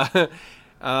 Yeah.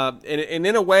 And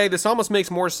in a way, this almost makes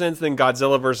more sense than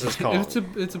Godzilla vs. Kong.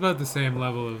 It's about the same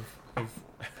level of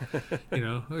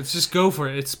let's just go for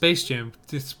it. It's Space Jam.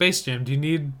 It's Space Jam. Do you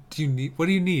need? What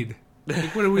do you need?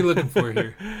 Like, what are we looking for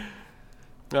here?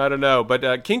 I don't know,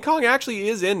 but King Kong actually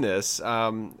is in this,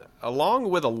 along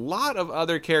with a lot of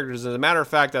other characters. As a matter of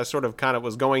fact, I sort of kind of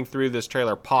was going through this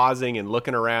trailer, pausing and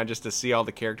looking around just to see all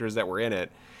the characters that were in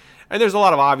it. And there's a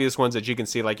lot of obvious ones that you can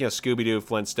see, like, Scooby-Doo,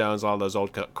 Flintstones, all those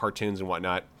old cartoons and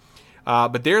whatnot.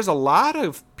 But there's a lot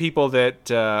of people that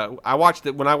when I watched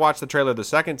the trailer the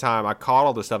second time, I caught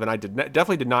all this stuff, and I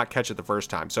definitely did not catch it the first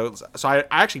time. So I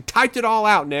actually typed it all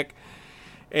out, Nick.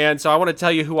 And so I want to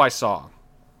tell you who I saw.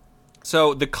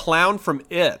 So the clown from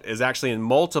It is actually in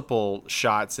multiple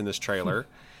shots in this trailer.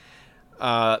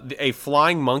 A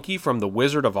flying monkey from The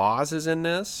Wizard of Oz is in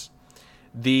this.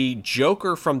 The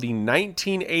Joker from the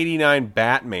 1989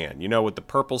 Batman, with the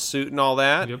purple suit and all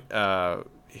that. Yep.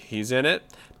 He's in it.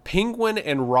 Penguin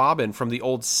and Robin from the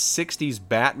old 60s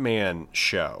Batman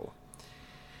show.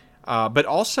 But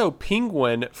also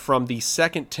Penguin from the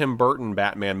second Tim Burton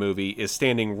Batman movie is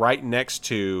standing right next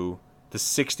to the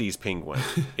 60s Penguin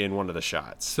in one of the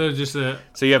shots. So just a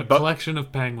collection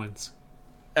of penguins.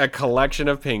 A collection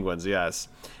of penguins, yes.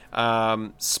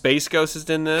 Space Ghost is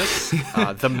in this.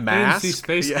 The Mask. I didn't see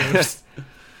Space Ghost.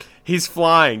 He's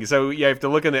flying, so you have to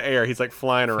look in the air. He's like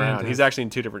flying around. Fantastic. He's actually in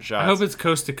two different shots. I hope it's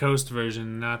coast to coast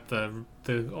version, not the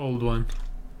old one.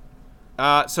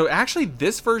 So actually,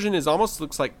 this version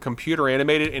looks like computer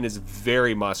animated and is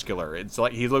very muscular. It's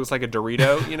like he looks like a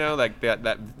Dorito, like that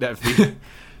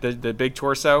the big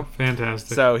torso.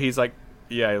 Fantastic. So he's like,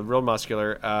 real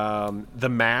muscular. The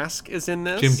Mask is in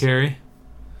this. Jim Carrey.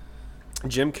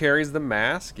 Jim Carrey's The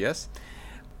Mask, yes.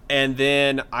 And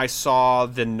then I saw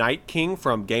the Night King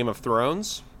from Game of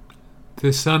Thrones.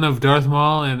 The son of Darth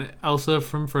Maul and Elsa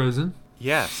from Frozen.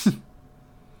 Yes.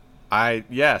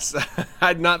 Yes.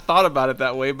 I'd not thought about it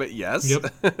that way, but yes. Yep.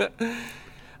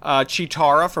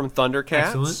 Cheetara from Thundercats.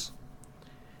 Excellent.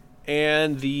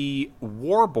 And the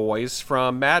War Boys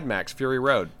from Mad Max Fury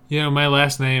Road. My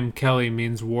last name, Kelly,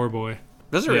 means war boy.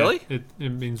 Does it really? It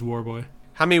means war boy.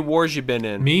 How many wars you been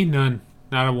in? Me? None.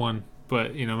 Not a one.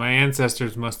 But, my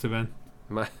ancestors must have been.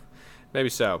 Maybe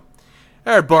so.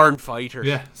 They're barn fighters.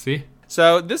 Yeah, see?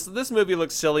 So this movie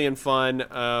looks silly and fun.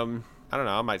 I don't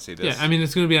know. I might see this. Yeah, I mean,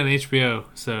 it's going to be on HBO,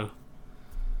 so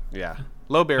Yeah.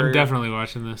 Low barrier. I'm definitely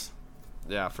watching this.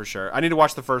 Yeah, for sure. I need to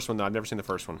watch the first one, though. I've never seen the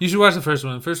first one. You should watch the first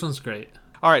one. The first one's great.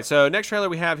 All right, so next trailer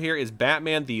we have here is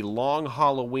Batman The Long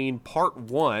Halloween Part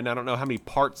 1. I don't know how many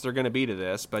parts there are going to be to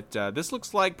this, but this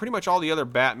looks like pretty much all the other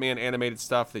Batman animated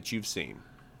stuff that you've seen.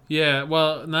 Yeah,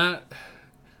 well, not...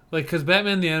 Like, because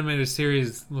Batman the Animated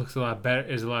Series looks a lot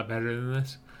better than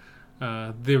this.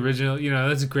 The original,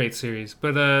 that's a great series.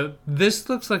 But this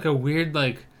looks like a weird,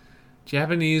 like,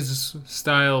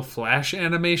 Japanese-style Flash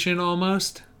animation,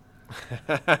 almost.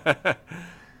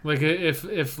 Like,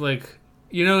 if like...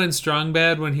 in Strong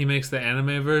Bad when he makes the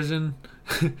anime version,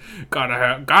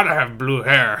 gotta have blue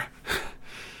hair.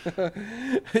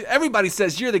 Everybody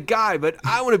says you're the guy, but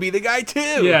I want to be the guy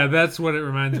too. Yeah, that's what it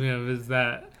reminds me of. Is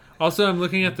that also? I'm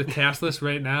looking at the cast list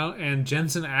right now, and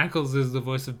Jensen Ackles is the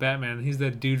voice of Batman. He's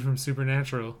that dude from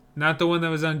Supernatural, not the one that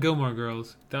was on Gilmore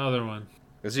Girls, the other one.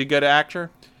 Is he a good actor?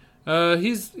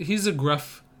 He's a good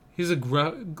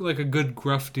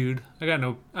gruff dude. I got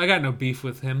no beef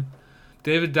with him.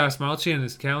 David Dastmalchian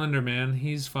is Calendar Man.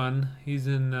 He's fun. He's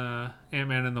in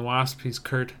Ant-Man and the Wasp. He's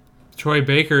Kurt. Troy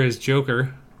Baker is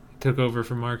Joker. He took over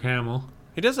from Mark Hamill.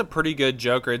 He does a pretty good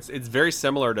Joker. It's very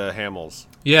similar to Hamill's.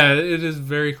 Yeah, it is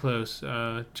very close.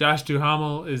 Josh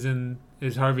Duhamel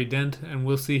is Harvey Dent, and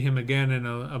we'll see him again in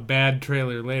a bad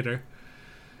trailer later.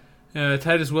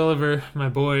 Titus Welliver, my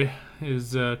boy,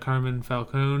 is Carmen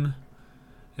Falcone.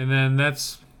 And then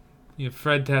that's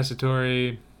Fred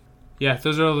Tassitore. Yeah,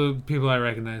 those are all the people I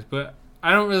recognize. But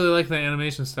I don't really like the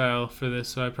animation style for this,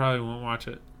 so I probably won't watch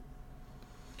it.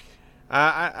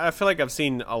 I feel like I've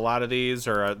seen a lot of these,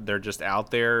 or they're just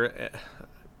out there.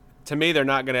 To me, they're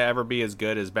not going to ever be as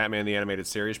good as Batman the Animated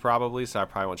Series, probably, so I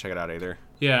probably won't check it out either.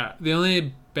 Yeah, the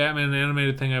only Batman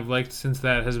animated thing I've liked since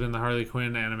that has been the Harley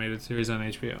Quinn animated series on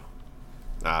HBO.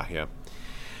 Ah, yeah.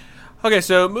 Okay,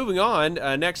 so moving on.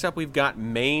 Next up, we've got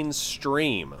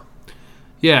Mainstream.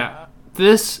 Yeah,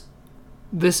 this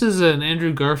is an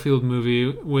Andrew Garfield movie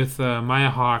with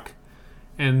Maya Hawke,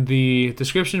 and the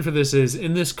description for this is,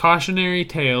 in this cautionary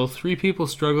tale, 3 people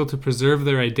struggle to preserve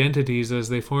their identities as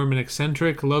they form an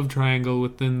eccentric love triangle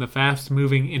within the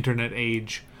fast-moving internet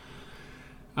age.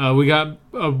 We got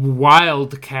a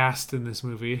wild cast in this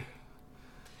movie.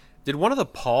 Did one of the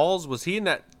Pauls, was he in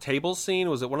that table scene?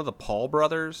 Was it one of the Paul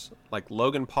brothers? Like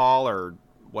Logan Paul or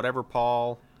whatever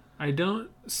Paul? I don't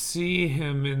see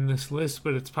him in this list,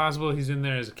 but it's possible he's in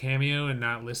there as a cameo and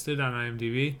not listed on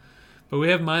IMDb. But we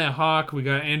have Maya Hawke, we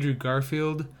got Andrew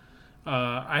Garfield.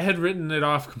 I had written it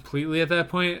off completely at that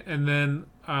point, and then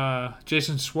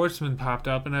Jason Schwartzman popped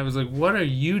up, and I was like, what are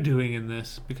you doing in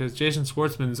this? Because Jason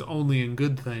Schwartzman's only in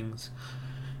good things.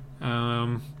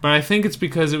 But I think it's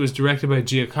because it was directed by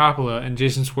Gia Coppola, and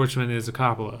Jason Schwartzman is a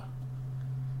Coppola.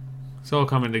 It's all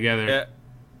coming together.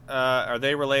 Are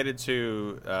they related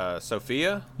to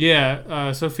Sophia?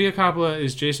 Yeah, Sophia Coppola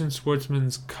is Jason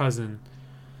Schwartzman's cousin,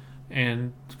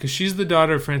 and because she's the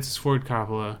daughter of Francis Ford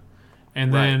Coppola,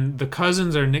 and then the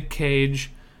cousins are Nick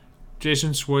Cage,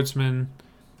 Jason Schwartzman.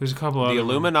 There's a couple of the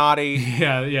Illuminati.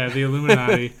 Yeah, the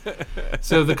Illuminati.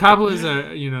 So the Coppolas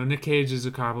are, Nick Cage is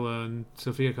a Coppola and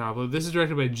Sophia Coppola. This is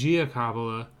directed by Gia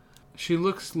Coppola. She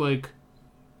looks like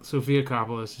Sophia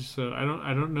Coppola, so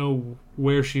I don't know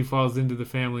where she falls into the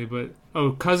family, but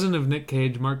cousin of Nick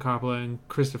Cage, Mark Coppola, and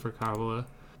Christopher Coppola,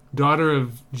 daughter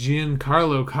of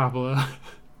Giancarlo Coppola,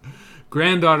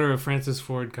 granddaughter of Francis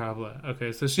Ford Coppola.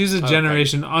 Okay, so she's a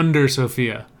generation under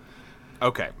Sophia.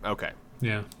 Okay.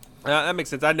 Yeah. That makes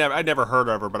sense. I'd never heard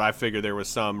of her, but I figured there was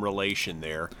some relation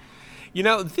there.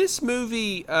 This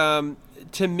movie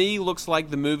to me looks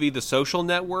like the movie The Social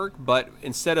Network, but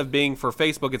instead of being for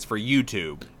Facebook, it's for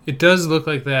YouTube. It does look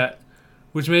like that,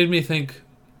 which made me think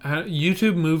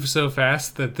YouTube moves so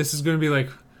fast that this is going to be like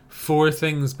 4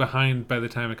 things behind by the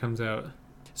time it comes out.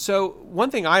 So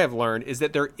one thing I have learned is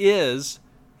that there is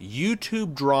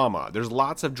YouTube drama. There's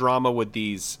lots of drama with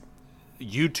these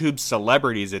YouTube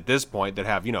celebrities at this point that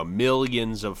have,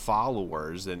 millions of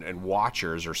followers and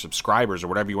watchers or subscribers or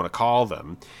whatever you want to call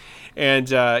them. And,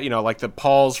 like the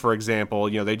Pauls, for example,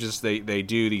 they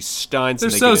do these stunts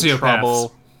and they get in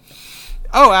trouble.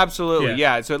 Oh, absolutely.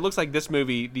 Yeah. So it looks like this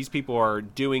movie, these people are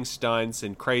doing stunts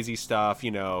and crazy stuff,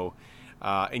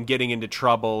 and getting into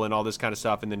trouble and all this kind of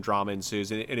stuff, and then drama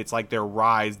ensues. And it's like their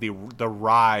rise, the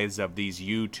rise of these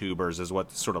YouTubers is what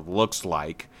it sort of looks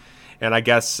like. And I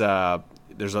guess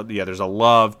there's a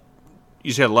love.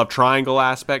 You said a love triangle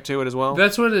aspect to it as well.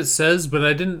 That's what it says, but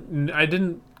I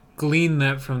didn't glean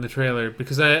that from the trailer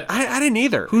because I didn't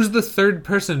either. Who's the third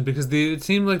person? Because it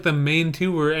seemed like the main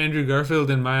 2 were Andrew Garfield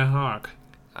and Maya Hawke.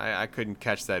 I couldn't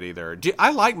catch that either.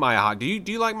 I like Maya Hawke. Do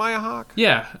you like Maya Hawke?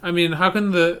 Yeah, I mean, how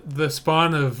can the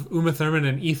spawn of Uma Thurman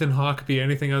and Ethan Hawke be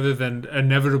anything other than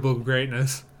inevitable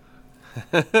greatness?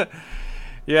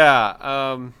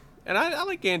 Yeah, and I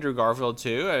like Andrew Garfield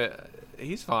too.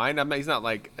 He's fine. He's not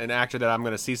like an actor that I'm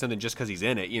going to see something just because he's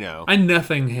in it, you know. I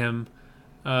nothing him.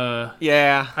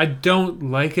 Yeah. I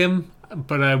don't like him,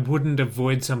 but I wouldn't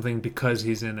avoid something because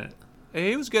he's in it.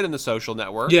 He was good in The Social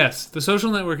Network. Yes, The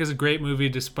Social Network is a great movie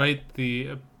despite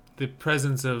the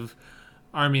presence of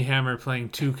Armie Hammer playing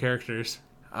two characters.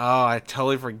 Oh, I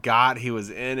totally forgot he was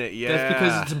in it. Yeah. That's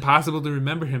because it's impossible to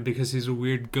remember him because he's a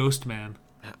weird ghost man.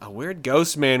 A weird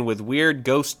ghost man with weird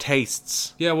ghost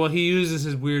tastes. Yeah, well, he uses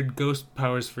his weird ghost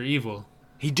powers for evil.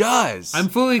 He does. I'm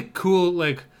fully cool,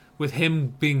 like, with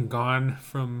him being gone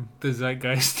from the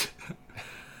zeitgeist.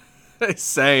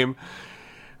 Same.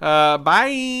 Bye.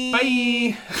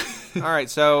 Bye! All right,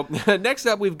 so next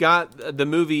up we've got the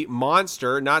movie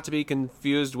Monster, not to be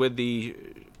confused with the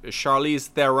Charlize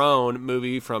Theron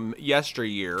movie from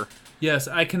yesteryear. Yes,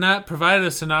 I cannot provide a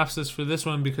synopsis for this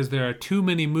one because there are too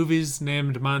many movies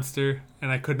named Monster,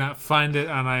 and I could not find it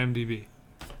on IMDb.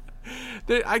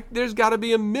 There's got to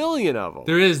be a million of them.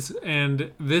 There is,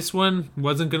 and this one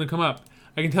wasn't going to come up.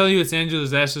 I can tell you it's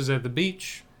Angela's Ashes at the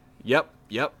Beach. Yep.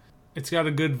 It's got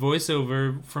a good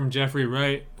voiceover from Jeffrey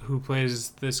Wright, who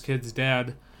plays this kid's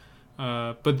dad.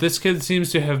 But this kid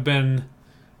seems to have been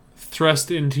thrust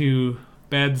into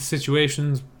bad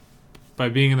situations by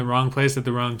being in the wrong place at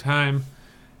the wrong time.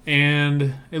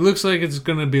 And it looks like it's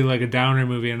going to be like a downer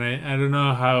movie, and I don't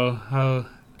know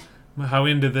how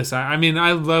into this. I mean,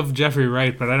 I love Jeffrey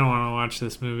Wright, but I don't want to watch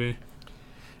this movie.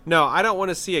 No, I don't want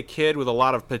to see a kid with a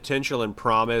lot of potential and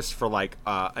promise for like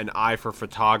an eye for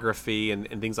photography and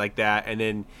things like that, and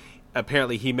then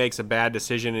apparently he makes a bad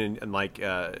decision and like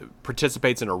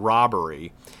participates in a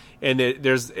robbery. And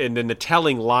then the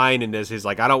telling line in this is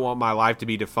like, I don't want my life to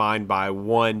be defined by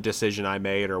one decision I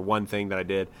made or one thing that I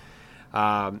did.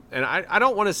 And I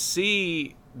don't want to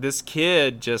see this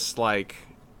kid just like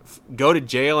go to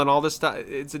jail and all this stuff.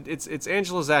 It's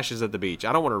Angela's Ashes at the Beach.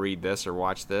 I don't want to read this or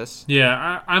watch this.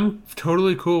 Yeah, I'm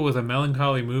totally cool with a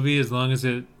melancholy movie as long as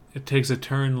it takes a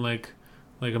turn like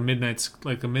a midnight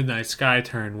sky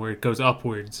turn where it goes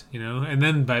upwards, you know. And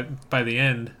then by the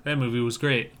end, that movie was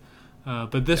great.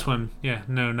 But this one,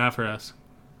 no, not for us.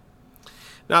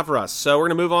 Not for us. So we're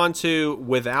going to move on to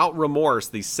Without Remorse,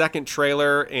 the second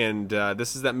trailer, and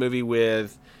this is that movie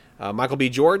with Michael B.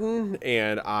 Jordan,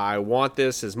 and I want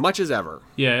this as much as ever.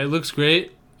 Yeah, it looks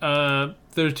great. There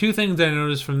are two things I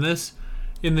noticed from this.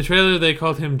 In the trailer, they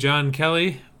called him John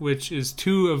Kelly, which is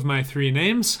two of my three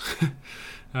names.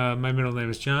 My middle name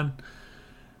is John.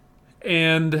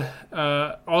 And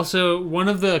also, one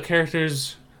of the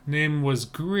characters' name was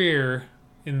Greer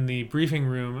in the briefing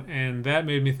room, and that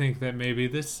made me think that maybe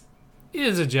this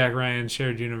is a Jack Ryan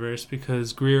shared universe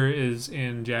because Greer is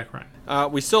in Jack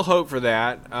Ryan. We still hope for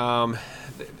that.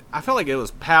 I felt like it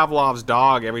was Pavlov's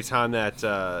dog every time that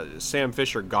Sam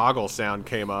Fisher goggle sound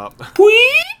came up.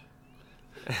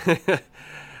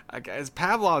 It's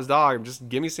Pavlov's dog. Just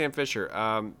give me Sam Fisher.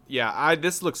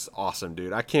 This looks awesome,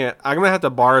 dude. I'm gonna have to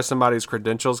borrow somebody's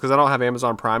credentials because I don't have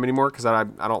Amazon Prime anymore because I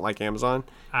don't like Amazon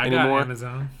anymore. I got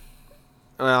Amazon.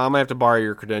 Well, I'm gonna have to borrow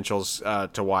your credentials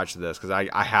to watch this because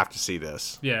I have to see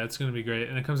this. Yeah, it's gonna be great,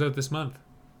 and it comes out this month.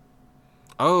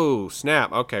 Oh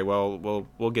snap! Okay, well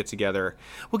we'll get together.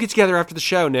 We'll get together after the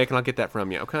show, Nick, and I'll get that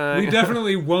from you. Okay. We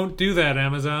definitely won't do that,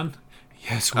 Amazon.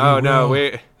 Yes, we will. No,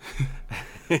 we.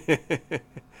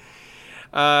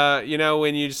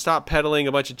 When you stop peddling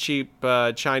a bunch of cheap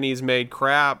Chinese-made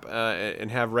crap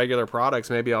and have regular products,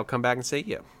 maybe I'll come back and see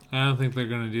you. I don't think they're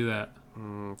going to do that.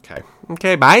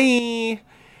 Okay, bye.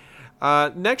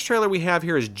 Next trailer we have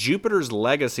here is Jupiter's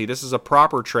Legacy. This is a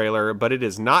proper trailer, but it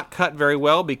is not cut very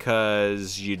well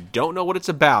because you don't know what it's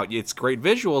about. It's great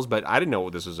visuals, but I didn't know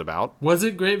what this was about. Was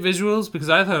it great visuals? Because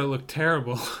I thought it looked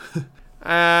terrible.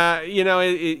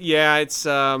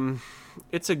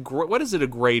 It's what is it, a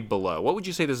grade below? What would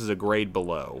you say this is a grade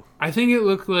below? I think it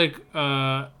looked like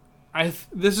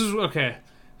this is okay.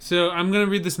 So I'm gonna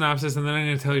read the synopsis and then I'm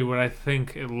gonna tell you what I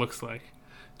think it looks like.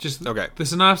 Okay. The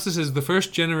synopsis is: the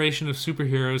first generation of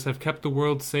superheroes have kept the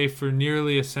world safe for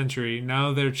nearly a century.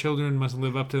 Now their children must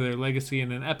live up to their legacy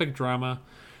in an epic drama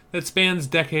that spans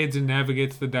decades and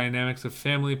navigates the dynamics of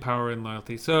family, power, and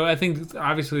loyalty. So I think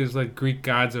obviously it's like Greek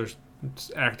gods are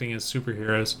acting as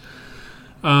superheroes.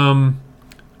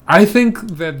 I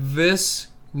think that this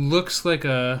looks like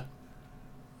a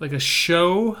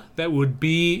show that would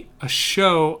be a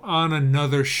show on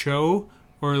another show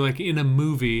or like in a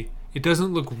movie, It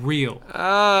doesn't look real.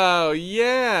 Oh,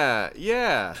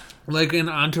 yeah. Like in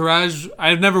Entourage,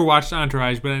 I've never watched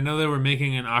Entourage, but I know they were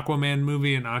making an Aquaman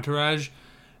movie in Entourage,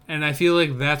 and I feel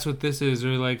like that's what this is,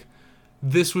 or like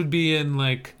this would be in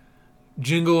like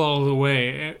Jingle All the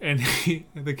Way, and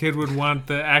the kid would want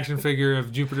the action figure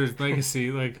of Jupiter's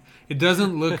Legacy. Like it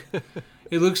doesn't look,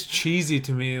 it looks cheesy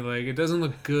to me. Like it doesn't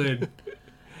look good.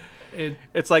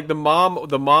 It's like the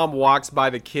mom walks by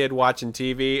the kid watching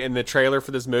TV, and the trailer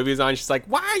for this movie is on. She's like,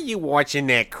 "Why are you watching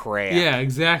that crap?" Yeah,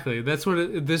 exactly. That's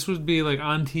what this would be like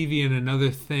on TV in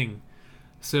another thing.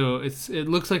 So it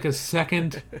looks like a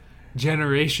second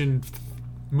generation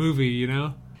movie, you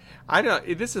know? I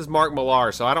don't. This is Mark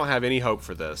Millar, so I don't have any hope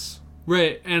for this.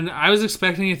 Right, and I was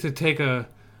expecting it to take a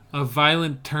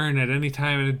violent turn at any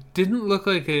time, and it didn't look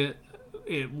like it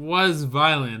was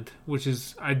violent, which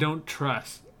is I don't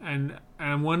trust. And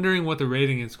I'm wondering what the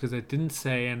rating is because it didn't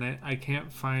say, and I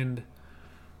can't find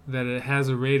that it has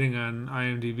a rating on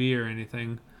IMDb or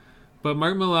anything. But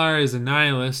Mark Millar is a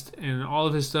nihilist, and all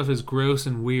of his stuff is gross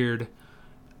and weird.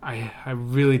 I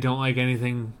really don't like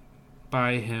anything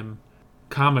by him,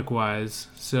 comic-wise,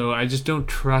 so I just don't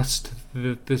trust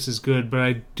that this is good. But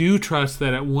I do trust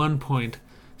that at one point,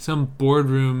 some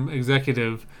boardroom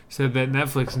executive said that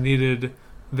Netflix needed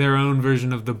their own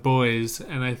version of The Boys,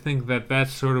 and I think that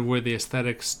that's sort of where the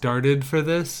aesthetic started for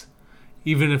this,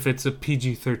 even if it's a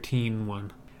PG-13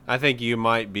 one. I think you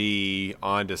might be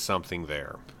onto something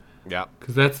there. Yeah,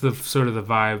 because that's the sort of the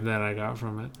vibe that I got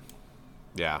from it.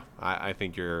 Yeah, I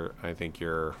think you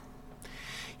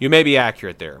may be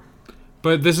accurate there.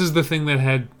 But this is the thing that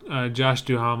had Josh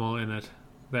Duhamel in it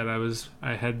that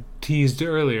I had teased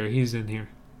earlier. He's in here.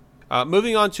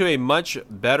 Moving on to a much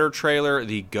better trailer,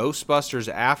 the Ghostbusters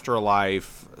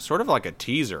Afterlife, sort of like a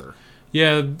teaser.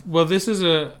 Yeah, well, this is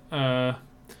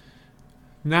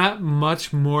not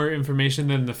much more information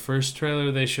than the first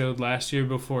trailer they showed last year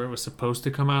before it was supposed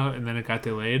to come out, and then it got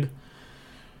delayed.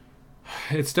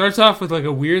 It starts off with like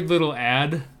a weird little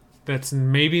ad that's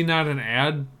maybe not an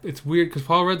ad. It's weird because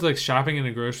Paul Rudd's like shopping in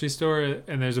a grocery store,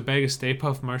 and there's a bag of Stay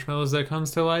Puft Marshmallows that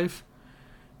comes to life,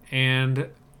 and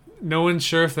no one's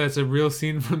sure if that's a real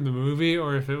scene from the movie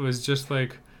or if it was just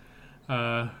like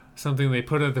something they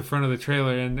put at the front of the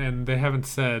trailer and they haven't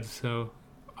said, so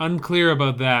unclear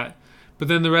about that. But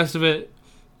then the rest of it,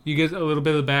 you get a little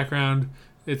bit of background.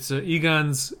 It's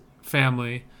Egon's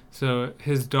family, so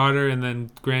his daughter and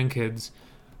then grandkids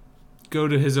go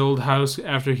to his old house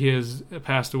after he has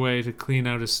passed away to clean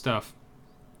out his stuff,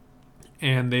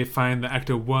 and they find the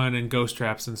Ecto-1 and ghost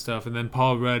traps and stuff, and then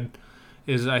Paul Rudd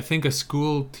is, I think, a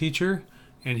school teacher,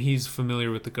 and he's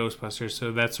familiar with the Ghostbusters,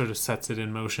 so that sort of sets it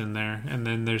in motion there. And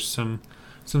then there's some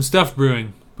stuff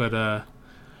brewing, but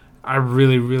I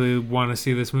really, really want to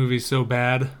see this movie so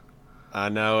bad. I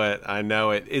know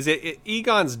it. Is it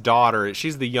Egon's daughter?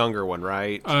 She's the younger one,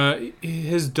 right?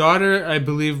 His daughter, I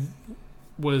believe,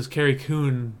 was Carrie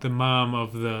Coon, the mom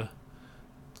of the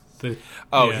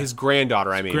his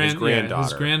granddaughter. His granddaughter. Yeah,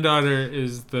 his granddaughter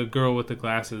is the girl with the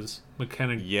glasses,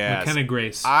 McKenna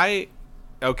Grace. I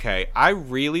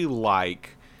really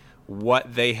like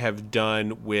what they have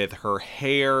done with her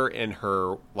hair and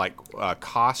her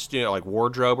costume, like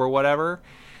wardrobe or whatever.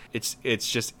 It's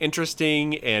just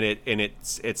interesting, and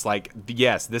it's like,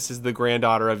 yes, this is the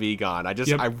granddaughter of Egon.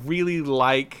 I really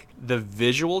like the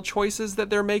visual choices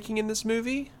that they're making in this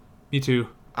movie. Me too.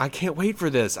 I can't wait for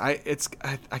this. I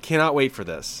cannot wait for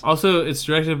this. Also, it's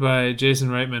directed by Jason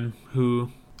Reitman, who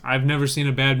I've never seen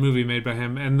a bad movie made by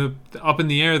him. And the Up in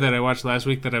the Air that I watched last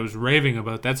week that I was raving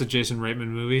about, that's a Jason Reitman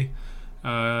movie.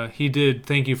 He did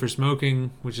Thank You for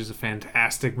Smoking, which is a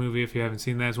fantastic movie. If you haven't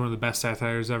seen that, it's one of the best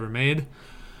satires ever made.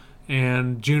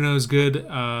 And Juno's good.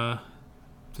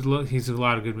 He's in a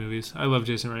lot of good movies. I love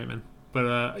Jason Reitman. But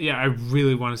I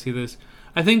really want to see this.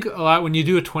 I think a lot when you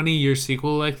do a 20-year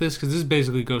sequel like this, because this is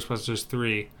basically Ghostbusters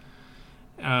 3,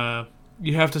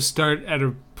 you have to start at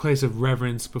a place of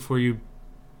reverence before you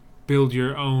build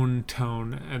your own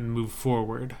tone and move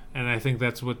forward. And I think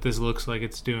that's what this looks like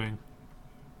it's doing.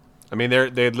 I mean,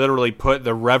 they literally put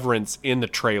the reverence in the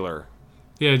trailer.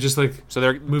 Yeah, just like so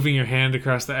they're moving your hand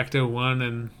across the Ecto-1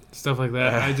 and stuff like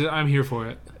that. I'm here for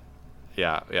it.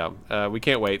 Yeah. We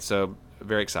can't wait. So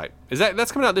very excited.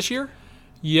 That's coming out this year?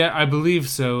 Yeah, I believe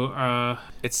so.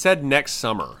 It said next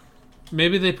summer.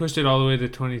 Maybe they pushed it all the way to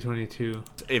 2022.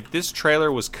 If this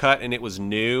trailer was cut and it was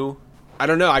new, I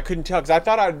don't know. I couldn't tell because I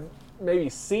thought I'd maybe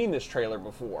seen this trailer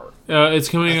before. It's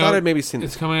coming out. I thought I'd maybe seen it.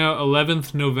 It's coming out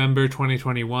 11th November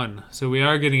 2021. So we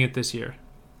are getting it this year.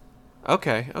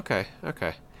 Okay. All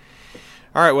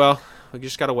right, well, we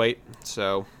just got to wait.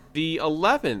 So the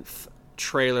 11th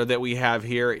trailer that we have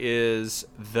here is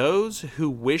Those Who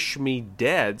Wish Me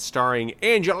Dead, starring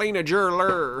Angelina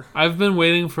Jolie. I've been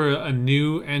waiting for a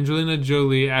new Angelina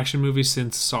Jolie action movie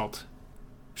since Salt.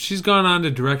 She's gone on to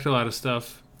direct a lot of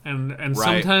stuff, and Right.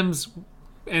 sometimes,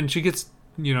 and she gets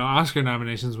Oscar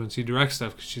nominations when she directs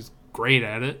stuff because she's great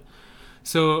at it.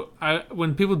 So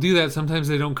when people do that, sometimes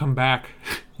they don't come back.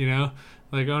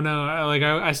 Like, oh no,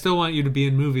 I still want you to be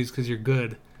in movies because you're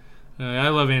good. I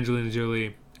love Angelina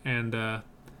Jolie, and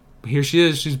here she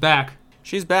is. She's back.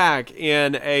 She's back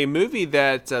in a movie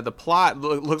that the plot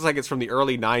looks like it's from the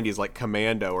early 90s, like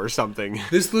Commando or something.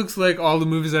 This looks like all the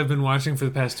movies I've been watching for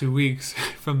the past 2 weeks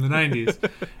from the 90s.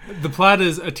 The plot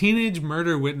is a teenage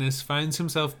murder witness finds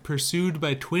himself pursued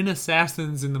by twin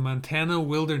assassins in the Montana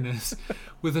wilderness,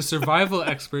 with a survival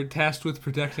expert tasked with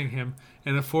protecting him,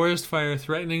 and a forest fire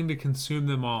threatening to consume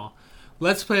them all.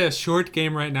 Let's play a short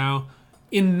game right now.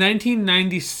 In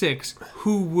 1996,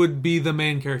 who would be the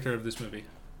main character of this movie?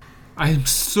 I'm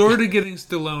sort of getting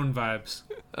Stallone vibes.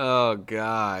 Oh,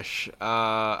 gosh.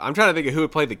 I'm trying to think of who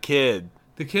would play the kid.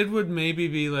 The kid would maybe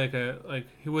be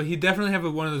he'd definitely have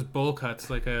one of those bowl cuts,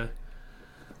 like a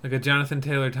Jonathan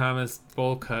Taylor Thomas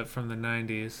bowl cut from the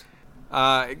 90s.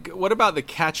 What about the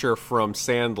catcher from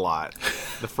Sandlot,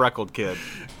 the freckled kid?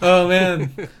 Oh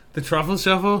man, the Truffle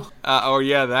Shuffle. Oh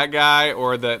yeah, that guy,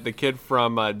 or the kid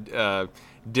from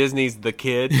Disney's The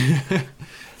Kid.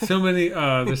 So many.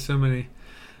 There's so many.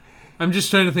 I'm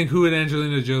just trying to think who would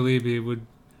Angelina Jolie be.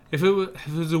 If it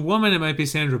was a woman, it might be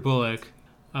Sandra Bullock.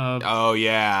 Oh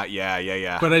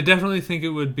yeah. But I definitely think it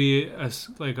would be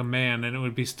a man, and it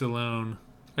would be Stallone.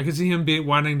 I could see him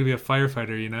wanting to be a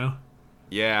firefighter,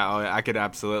 Yeah, I could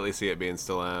absolutely see it being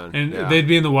Stallone. And yeah. they'd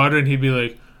be in the water, and he'd be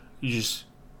like,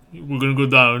 we're gonna go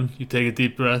down. You take a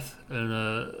deep breath,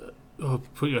 and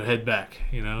put your head back.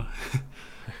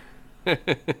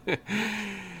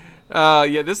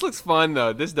 Yeah, this looks fun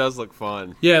though. This does look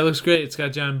fun. Yeah, it looks great. It's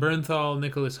got John Bernthal,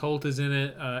 Nicholas Hoult is in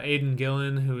it, Aidan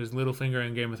Gillen, who is Littlefinger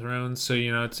in Game of Thrones. So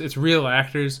it's real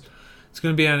actors. It's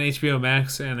going to be on HBO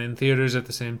Max and in theaters at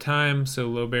the same time. So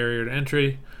low barrier to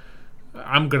entry.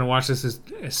 I'm going to watch this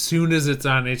as soon as it's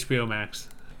on HBO Max.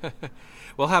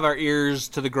 We'll have our ears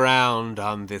to the ground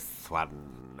on this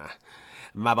one,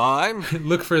 my boy.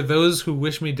 Look for Those Who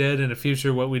Wish Me Dead in a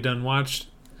future What We Done Watched.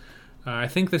 I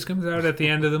think this comes out at the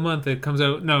end of the month. It comes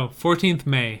out, 14th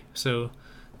May. So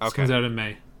this comes out in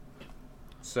May.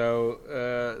 So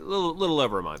little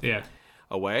over a month. Yeah.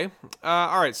 Away.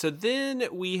 All right, so then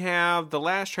we have the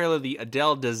last trailer, the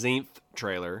Adele Dazeem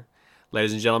trailer.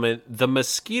 Ladies and gentlemen, The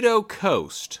Mosquito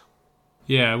Coast.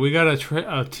 Yeah, we got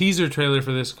a teaser trailer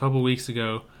for this a couple weeks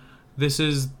ago. This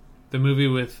is the movie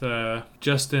with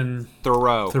Justin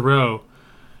Theroux.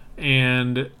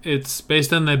 And it's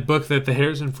based on that book that the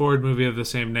Harrison Ford movie of the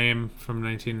same name from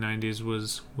 1990s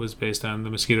was based on, The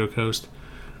Mosquito Coast.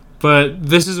 But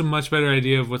this is a much better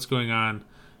idea of what's going on.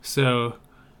 So,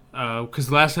 because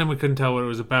last time we couldn't tell what it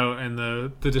was about, and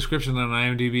the description on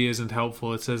IMDb isn't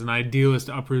helpful. It says an idealist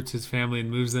uproots his family and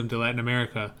moves them to Latin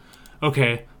America.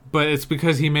 Okay, but it's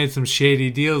because he made some shady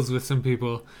deals with some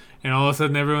people, and all of a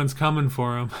sudden everyone's coming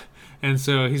for him. And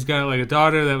so he's got like a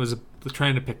daughter that was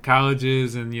trying to pick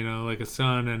colleges, and like a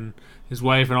son and his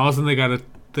wife, and all of a sudden they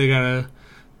gotta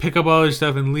pick up all their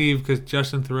stuff and leave because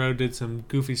Justin Theroux did some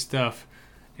goofy stuff,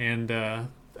 and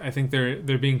I think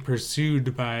they're being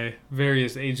pursued by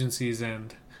various agencies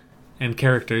and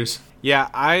characters. Yeah,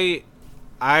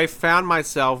 I found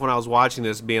myself when I was watching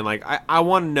this being like, I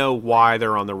want to know why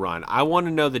they're on the run. I want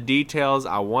to know the details.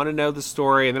 I want to know the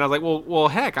story. And then I was like, well,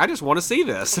 heck, I just want to see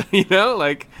this.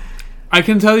 Like, I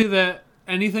can tell you that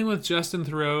anything with Justin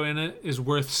Theroux in it is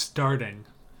worth starting.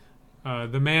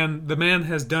 The man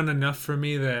has done enough for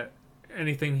me that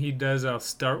anything he does, I'll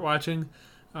start watching.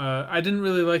 I didn't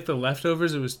really like The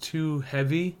Leftovers. It was too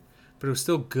heavy, but it was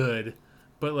still good.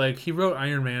 But like, he wrote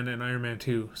Iron Man and Iron Man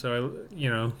 2, so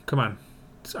come on,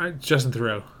 Justin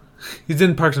Theroux. He's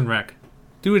in Parks and Rec.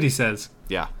 Do what he says.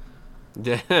 Yeah.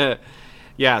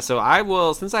 Yeah, so I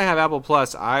will, since I have Apple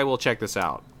Plus, I will check this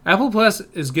out. Apple Plus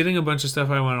is getting a bunch of stuff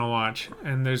I want to watch,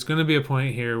 and there's going to be a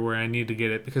point here where I need to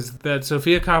get it, because that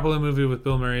Sofia Coppola movie with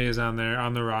Bill Murray is on there,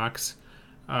 on the rocks.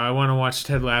 I want to watch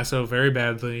Ted Lasso very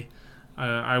badly.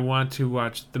 I want to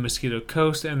watch The Mosquito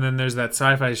Coast, and then there's that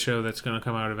sci-fi show that's going to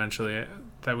come out eventually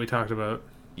that we talked about.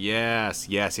 Yes.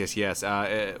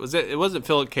 It wasn't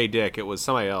Philip K. Dick. It was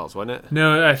somebody else, wasn't it?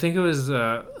 No, I think it was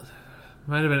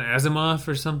might have been Asimov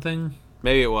or something.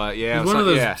 Maybe it was. Yeah, it was one of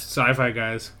those sci-fi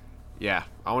guys. Yeah,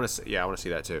 I want to see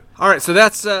that too. All right, so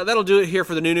that'll do it here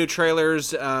for the new trailers.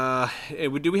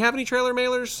 Do we have any trailer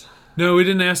mailers? No, we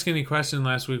didn't ask any question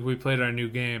last week. We played our new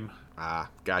game.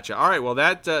 Gotcha. All right, well,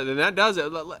 that then that does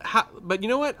it. But you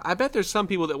know what? I bet there's some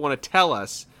people that want to tell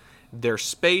us their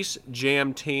Space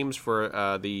Jam teams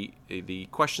for the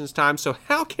questions time. So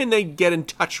how can they get in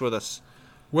touch with us?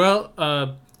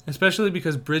 Well, especially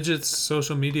because Bridget's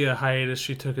social media hiatus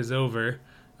she took is over,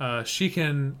 she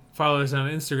can follow us on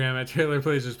Instagram at Trailer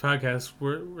Blazers Podcast,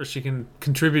 where she can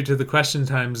contribute to the question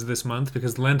times this month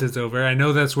because Lent is over. I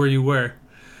know that's where you were.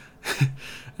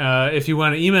 If you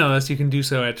want to email us, you can do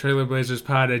so at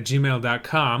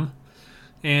trailerblazerspod@gmail.com.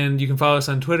 And you can follow us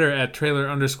on Twitter at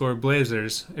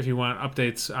trailer_blazers if you want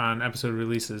updates on episode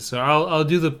releases. So I'll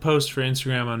do the post for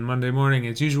Instagram on Monday morning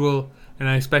as usual, and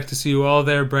I expect to see you all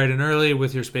there bright and early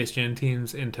with your Space Jam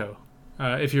teams in tow.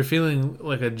 If you're feeling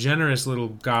like a generous little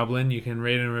goblin, you can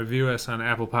rate and review us on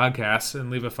Apple Podcasts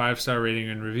and leave a 5-star rating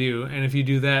and review. And if you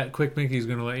do that, Quick Mickey's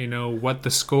going to let you know what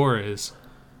the score is.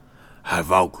 Hey,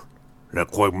 folks, the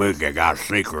Quick Mickey got a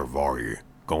secret for you.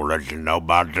 Gonna let you know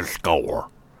about the score.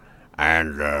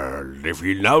 And if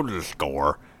you know the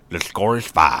score is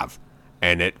 5.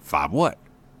 And 5 what?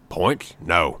 Points?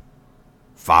 No.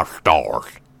 5 stars.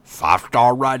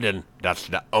 5-star rating. That's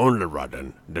the only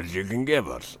rating that you can give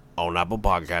us on Apple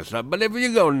Podcasts. But if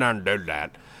you go down and do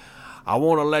that, I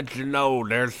want to let you know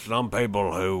there's some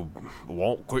people who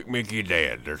want Quick Mickey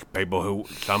dead. There's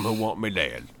some who want me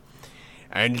dead.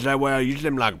 And you say, well, you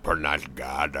seem like a pretty nice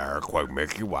guy there, Quick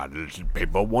Mickey. Why does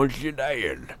people want you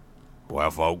dead? Well,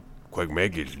 folks, Quick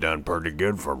Mickey's done pretty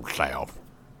good for himself.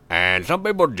 And some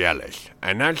people are jealous.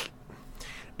 And that's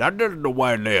just the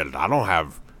way it is. I don't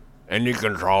have any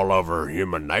control over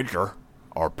human nature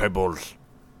or people's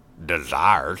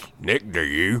desires. Nick, do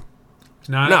you?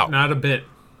 Not a bit.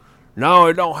 No,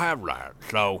 it don't have that.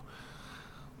 So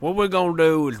what we're going to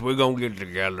do is we're going to get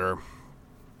together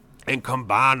and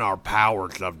combine our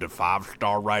powers of the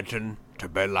 5-star rating to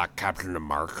be like Captain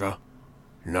America.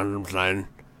 You know what I'm saying?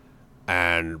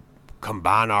 And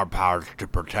combine our powers to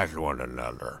protect one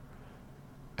another.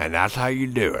 And that's how you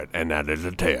do it. And that is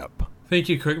a tip. Thank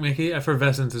you, Quick Mickey.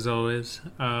 Effervescent as always.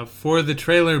 For the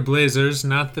Trailer Blazers,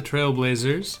 not the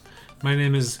Trailblazers, my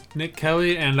name is Nick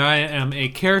Kelly, and I am a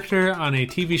character on a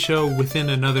TV show within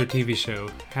another TV show.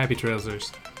 Happy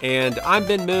Trailsers. And I'm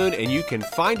Ben Moon, and you can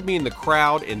find me in the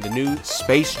crowd in the new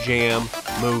Space Jam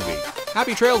movie.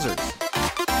 Happy Trailsers!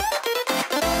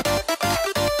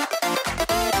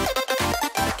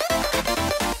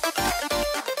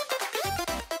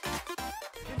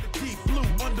 Deep blue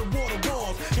underwater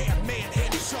walls. Hand man,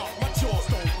 hand sharp, my jaws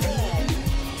don't fall.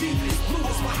 Deepest blue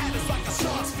is my hat is like a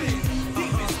shark's fin.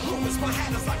 Deepest blue is my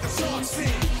hat is like a shark's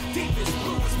fin. Deepest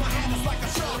blue is my hat is like a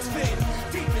shark's fin.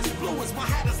 Deepest blue is my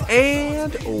hat is like a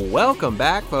And welcome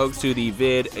back, folks, to the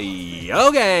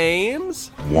Video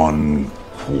Games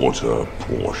 1/4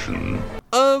 portion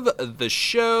of the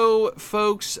show.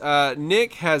 Folks,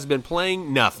 Nick has been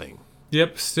playing nothing.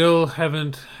 Yep, still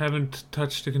haven't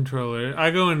touched a controller.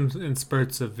 I go in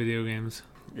spurts of video games.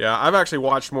 Yeah, I've actually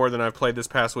watched more than I've played this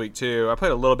past week, too. I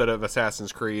played a little bit of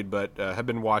Assassin's Creed, but have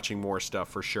been watching more stuff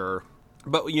for sure.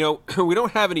 But, you know, we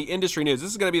don't have any industry news. This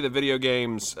is going to be the video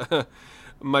games,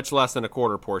 much less than a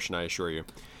quarter portion, I assure you.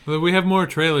 Well, we have more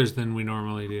trailers than we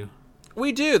normally do.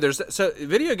 We do. So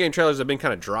video game trailers have been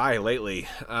kind of dry lately.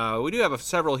 We do have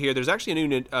several here. There's actually a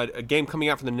new a game coming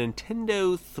out for the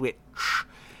Nintendo Switch.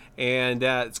 And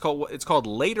it's called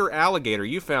Later Alligator.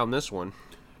 You found this one.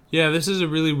 Yeah, this is a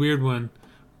really weird one,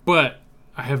 but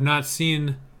I have not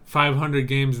seen 500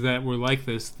 games that were like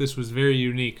this. This was very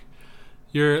unique.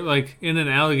 You're like in an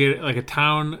alligator, like a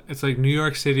town. It's like New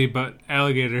York City, but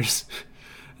alligators,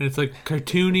 and it's like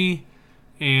cartoony,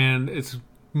 and it's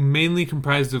mainly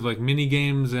comprised of like mini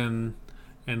games and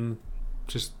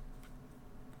just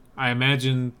I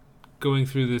imagine going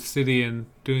through the city and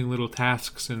doing little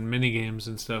tasks and mini games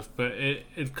and stuff, but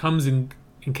it comes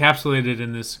encapsulated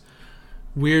in this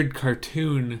weird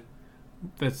cartoon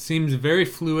that seems very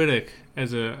fluidic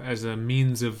as a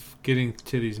means of getting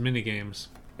to these mini games.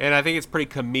 And I think it's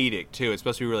pretty comedic too. It's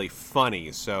supposed to be really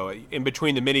funny. So in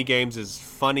between the mini games is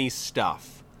funny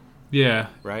stuff. Yeah,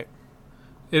 right.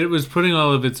 It was putting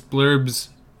all of its blurbs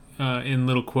in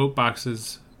little quote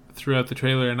boxes throughout the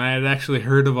trailer, and I had actually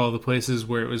heard of all the places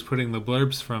where it was putting the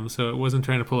blurbs from, so it wasn't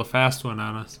trying to pull a fast one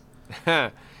on us.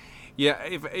 Yeah,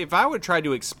 if I would try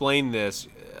to explain this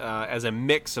as a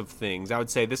mix of things, I would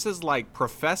say this is like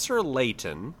Professor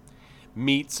Layton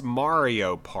meets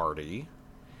Mario Party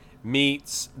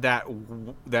meets that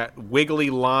wiggly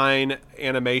line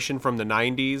animation from the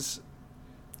 90s.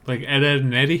 Like Ed, Edd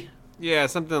and Eddy? Yeah,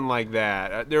 something like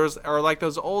that. Or like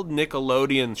those old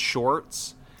Nickelodeon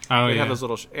shorts. Oh, they yeah. have those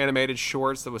little animated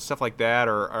shorts that was stuff like that,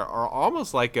 or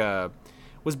almost like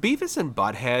Was Beavis and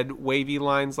Butthead wavy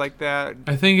lines like that?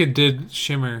 I think it did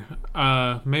shimmer.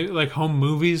 Maybe like home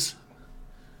movies.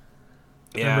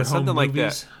 Yeah, Remember something home like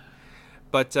movies?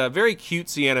 that. But very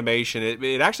cutesy animation.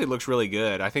 It actually looks really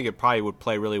good. I think it probably would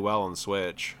play really well on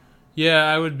Switch. Yeah,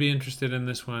 I would be interested in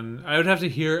this one. I would have to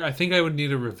hear. I think I would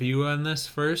need a review on this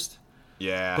first.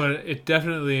 Yeah. But it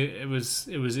definitely it was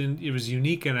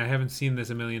unique, and I haven't seen this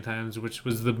a million times, which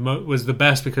was the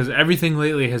best because everything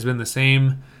lately has been the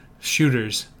same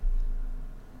shooters.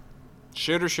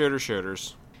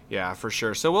 Shooters. Yeah, for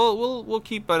sure. So we'll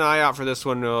keep an eye out for this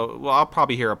one. Well, I'll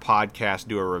probably hear a podcast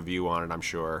do a review on it, I'm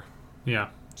sure. Yeah.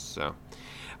 So,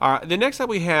 the next up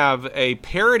we have a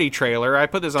parody trailer. I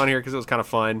put this on here because it was kind of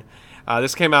fun.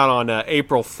 This came out on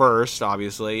April 1st,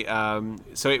 obviously.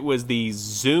 So it was the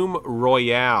Zoom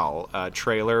Royale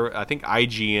trailer. I think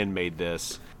IGN made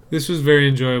this. This was very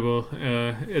enjoyable.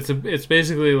 It's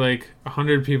basically like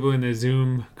 100 people in a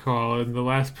Zoom call, and the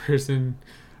last person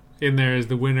in there is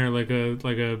the winner, like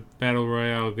a battle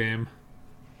royale game.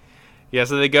 Yeah,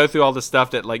 so they go through all the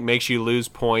stuff that like makes you lose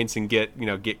points and get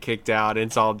kicked out. And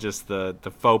it's all just the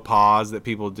faux pas that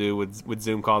people do with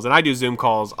Zoom calls. And I do Zoom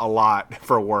calls a lot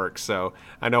for work, so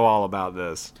I know all about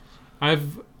this.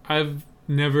 I've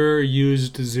never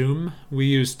used Zoom. We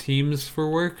use Teams for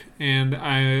work, and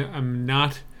I am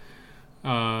not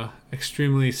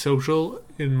extremely social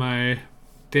in my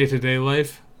day-to-day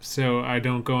life, so I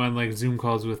don't go on like Zoom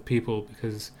calls with people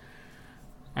because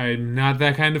I'm not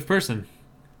that kind of person.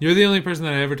 You're the only person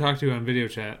that I ever talk to on video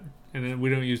chat, and then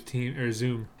we don't use Team or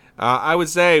Zoom. I would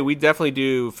say we definitely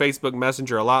do Facebook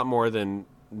Messenger a lot more than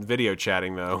video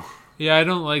chatting, though. Yeah, I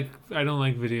don't like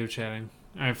video chatting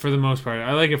for the most part.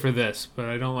 I like it for this, but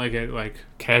I don't like it like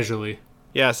casually.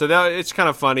 Yeah, so it's kind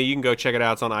of funny. You can go check it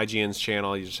out. It's on IGN's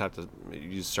channel. You just have to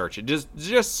search it.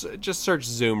 Just search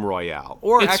Zoom Royale,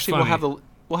 or It's actually funny.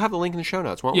 we'll have the link in the show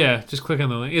notes, won't we? Yeah, just click on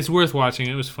the link. It's worth watching.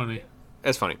 It was funny.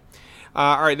 It's funny.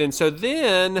 All right, then. So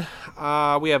then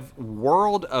we have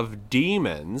World of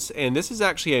Demons, and this is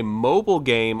actually a mobile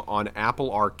game on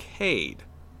Apple Arcade.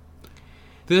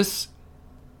 This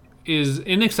is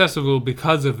inaccessible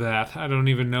because of that. I don't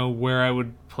even know where I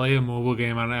would play a mobile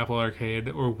game on Apple Arcade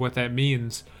or what that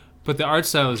means. But the art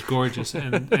style is gorgeous,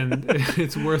 and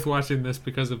it's worth watching this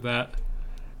because of that.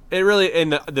 It really,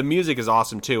 and the music is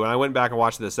awesome too. When I went back and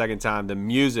watched it the second time, the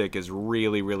music is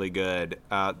really, really good.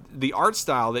 The art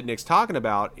style that Nick's talking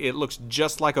about, it looks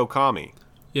just like Okami.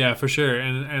 Yeah, for sure.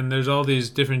 And there's all these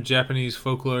different Japanese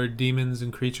folklore demons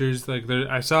and creatures. Like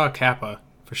I saw a Kappa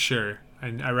for sure.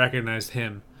 I recognized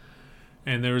him.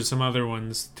 And there was some other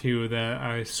ones too that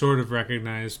I sort of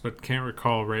recognized but can't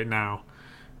recall right now.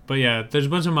 But yeah, there's a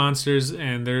bunch of monsters,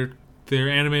 and they're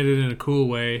animated in a cool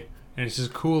way. And it's just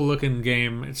a cool looking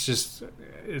game. It's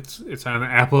on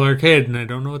Apple Arcade, and I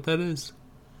don't know what that is.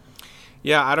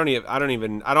 Yeah, I don't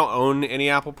own any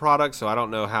Apple products, so I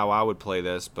don't know how I would play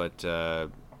this. But yeah,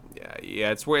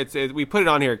 it's where we put it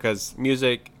on here because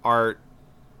music, art,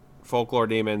 folklore,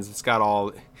 demons. It's got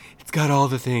all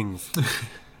the things.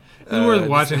 It's worth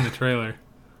watching the trailer.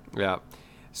 Yeah.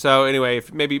 So anyway,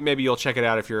 maybe you'll check it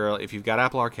out if you've got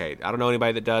Apple Arcade. I don't know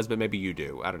anybody that does, but maybe you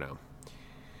do. I don't know.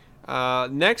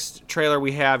 Next trailer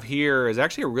we have here is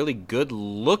actually a really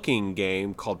good-looking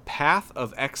game called Path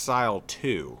of Exile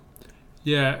 2.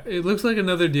 Yeah, it looks like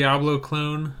another Diablo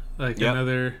clone, like Yep.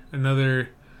 another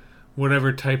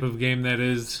whatever type of game that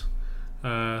is.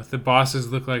 The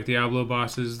bosses look like Diablo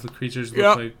bosses. The creatures look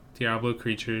Yep. like Diablo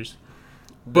creatures.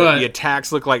 But the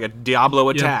attacks look like a Diablo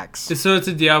Yeah, attacks. so it's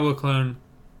a Diablo clone,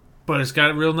 but it's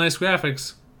got real nice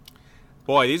graphics.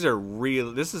 Boy, these are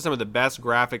real. This is some of the best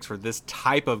graphics for this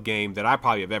type of game that I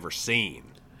probably have ever seen.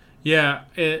 Yeah,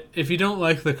 if you don't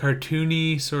like the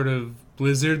cartoony sort of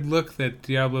Blizzard look that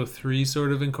Diablo 3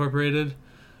 sort of incorporated,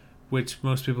 which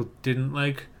most people didn't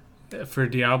like for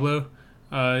Diablo,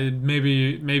 maybe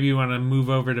you want to move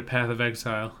over to Path of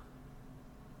Exile.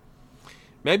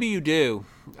 Maybe you do.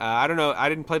 I don't know. I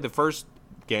didn't play the first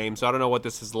game, so I don't know what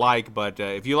this is like. But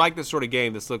if you like this sort of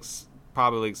game, this looks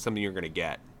probably something you're going to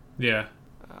get. Yeah.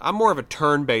 I'm more of a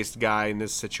turn-based guy in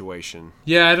this situation.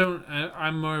 Yeah,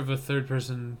 I'm more of a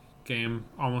third-person game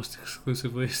almost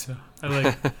exclusively, so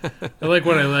I like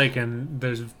what I like, and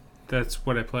that's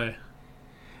what I play.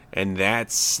 And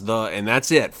that's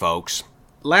it, folks.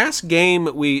 Last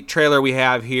trailer we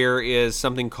have here is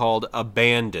something called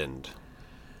Abandoned.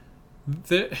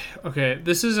 Okay,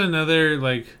 this is another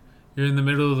like you're in the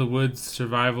middle of the woods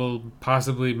survival,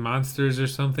 possibly monsters or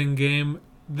something game.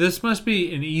 This must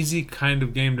be an easy kind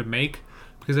of game to make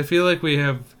because I feel like we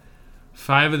have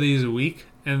 5 of these a week,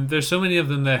 and there's so many of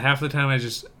them that half the time I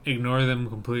just ignore them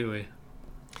completely.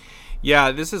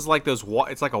 Yeah, this is like those.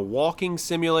 It's like a walking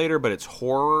simulator, but it's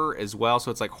horror as well.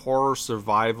 So it's like horror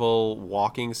survival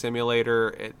walking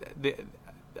simulator.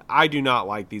 I do not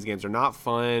like these games. They're not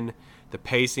fun. The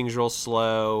pacing's real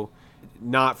slow.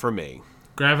 Not for me.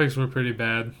 Graphics were pretty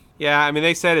bad. Yeah, I mean,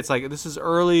 they said it's like, this is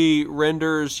early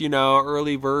renders,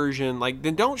 early version. Like,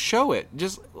 then don't show it.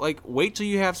 Just, like, wait till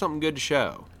you have something good to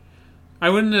show. I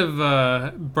wouldn't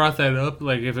have brought that up,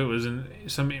 like, if it was in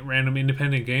some random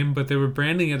independent game, but they were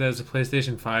branding it as a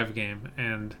PlayStation 5 game,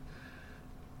 and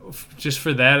just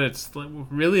for that, it's like,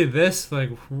 really this?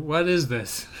 Like, what is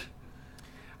this?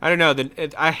 I don't know.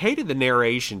 I hated the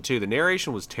narration, too. The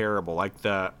narration was terrible. Like,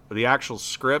 the actual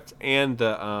script and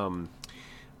the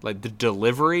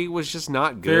delivery was just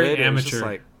not good. Very amateur. amateur. Just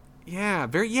like,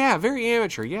 very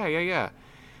amateur. Yeah.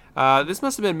 This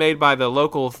must have been made by the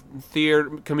local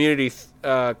community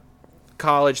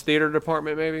college theater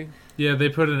department, maybe. Yeah, they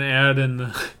put an ad in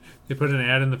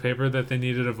the paper that they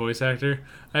needed a voice actor.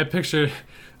 I picture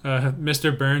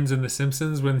Mr. Burns in The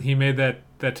Simpsons when he made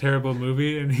that terrible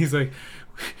movie, and he's like,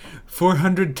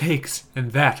 400 takes,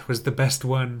 and that was the best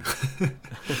one.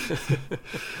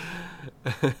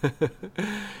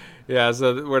 Yeah,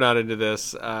 so we're not into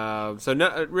this. So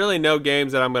no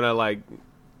games that I'm gonna like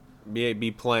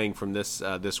be playing from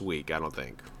this week. I don't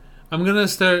think. I'm gonna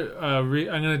start. I'm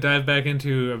gonna dive back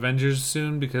into Avengers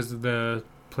soon because the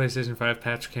PlayStation 5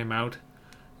 patch came out,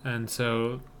 and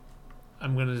so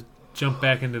I'm gonna jump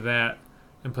back into that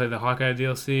and play the Hawkeye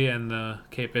DLC and the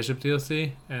Kate Bishop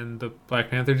DLC and the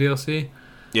Black Panther DLC.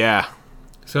 Yeah.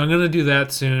 So I'm going to do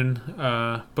that soon.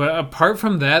 But apart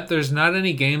from that, there's not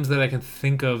any games that I can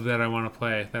think of that I want to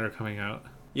play that are coming out.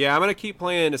 Yeah, I'm going to keep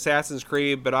playing Assassin's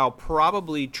Creed, but I'll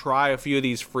probably try a few of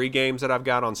these free games that I've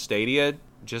got on Stadia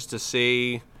just to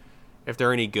see if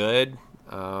they're any good.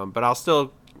 But I'll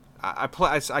still...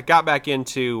 I got back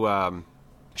into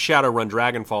Shadowrun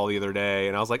Dragonfall the other day,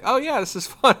 and I was like, oh yeah, this is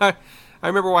fun. I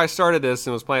remember why I started this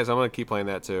and was playing, so I'm going to keep playing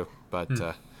that too. But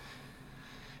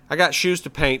I got shoes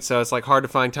to paint, so it's like hard to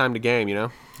find time to game,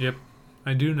 Yep,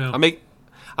 I do know.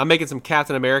 I'm making some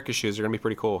Captain America shoes. They're going to be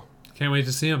pretty cool. Can't wait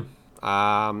to see them.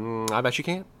 I bet you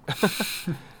can't.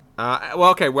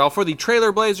 Well, for the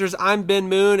Trailer Blazers, I'm Ben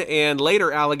Moon, and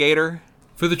later, Alligator.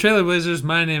 For the Trailer Blazers,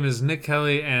 my name is Nick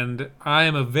Kelly, and I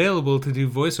am available to do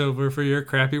voiceover for your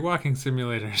crappy walking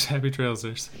simulators. Happy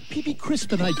Trailsers. PB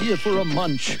Crisp, an idea for a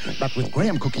munch, but with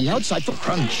graham cookie outside for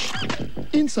crunch.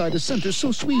 Inside a center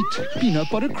so sweet,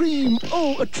 peanut butter cream,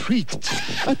 oh, a treat.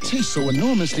 A taste so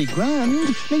enormously grand,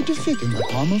 made to fit in the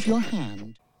palm of your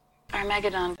hand.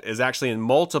 Armageddon. Is actually in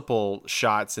multiple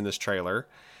shots in this trailer.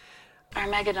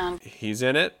 Armageddon. He's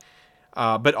in it.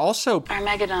 But also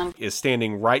Armageddon is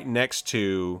standing right next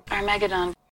to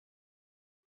Armageddon.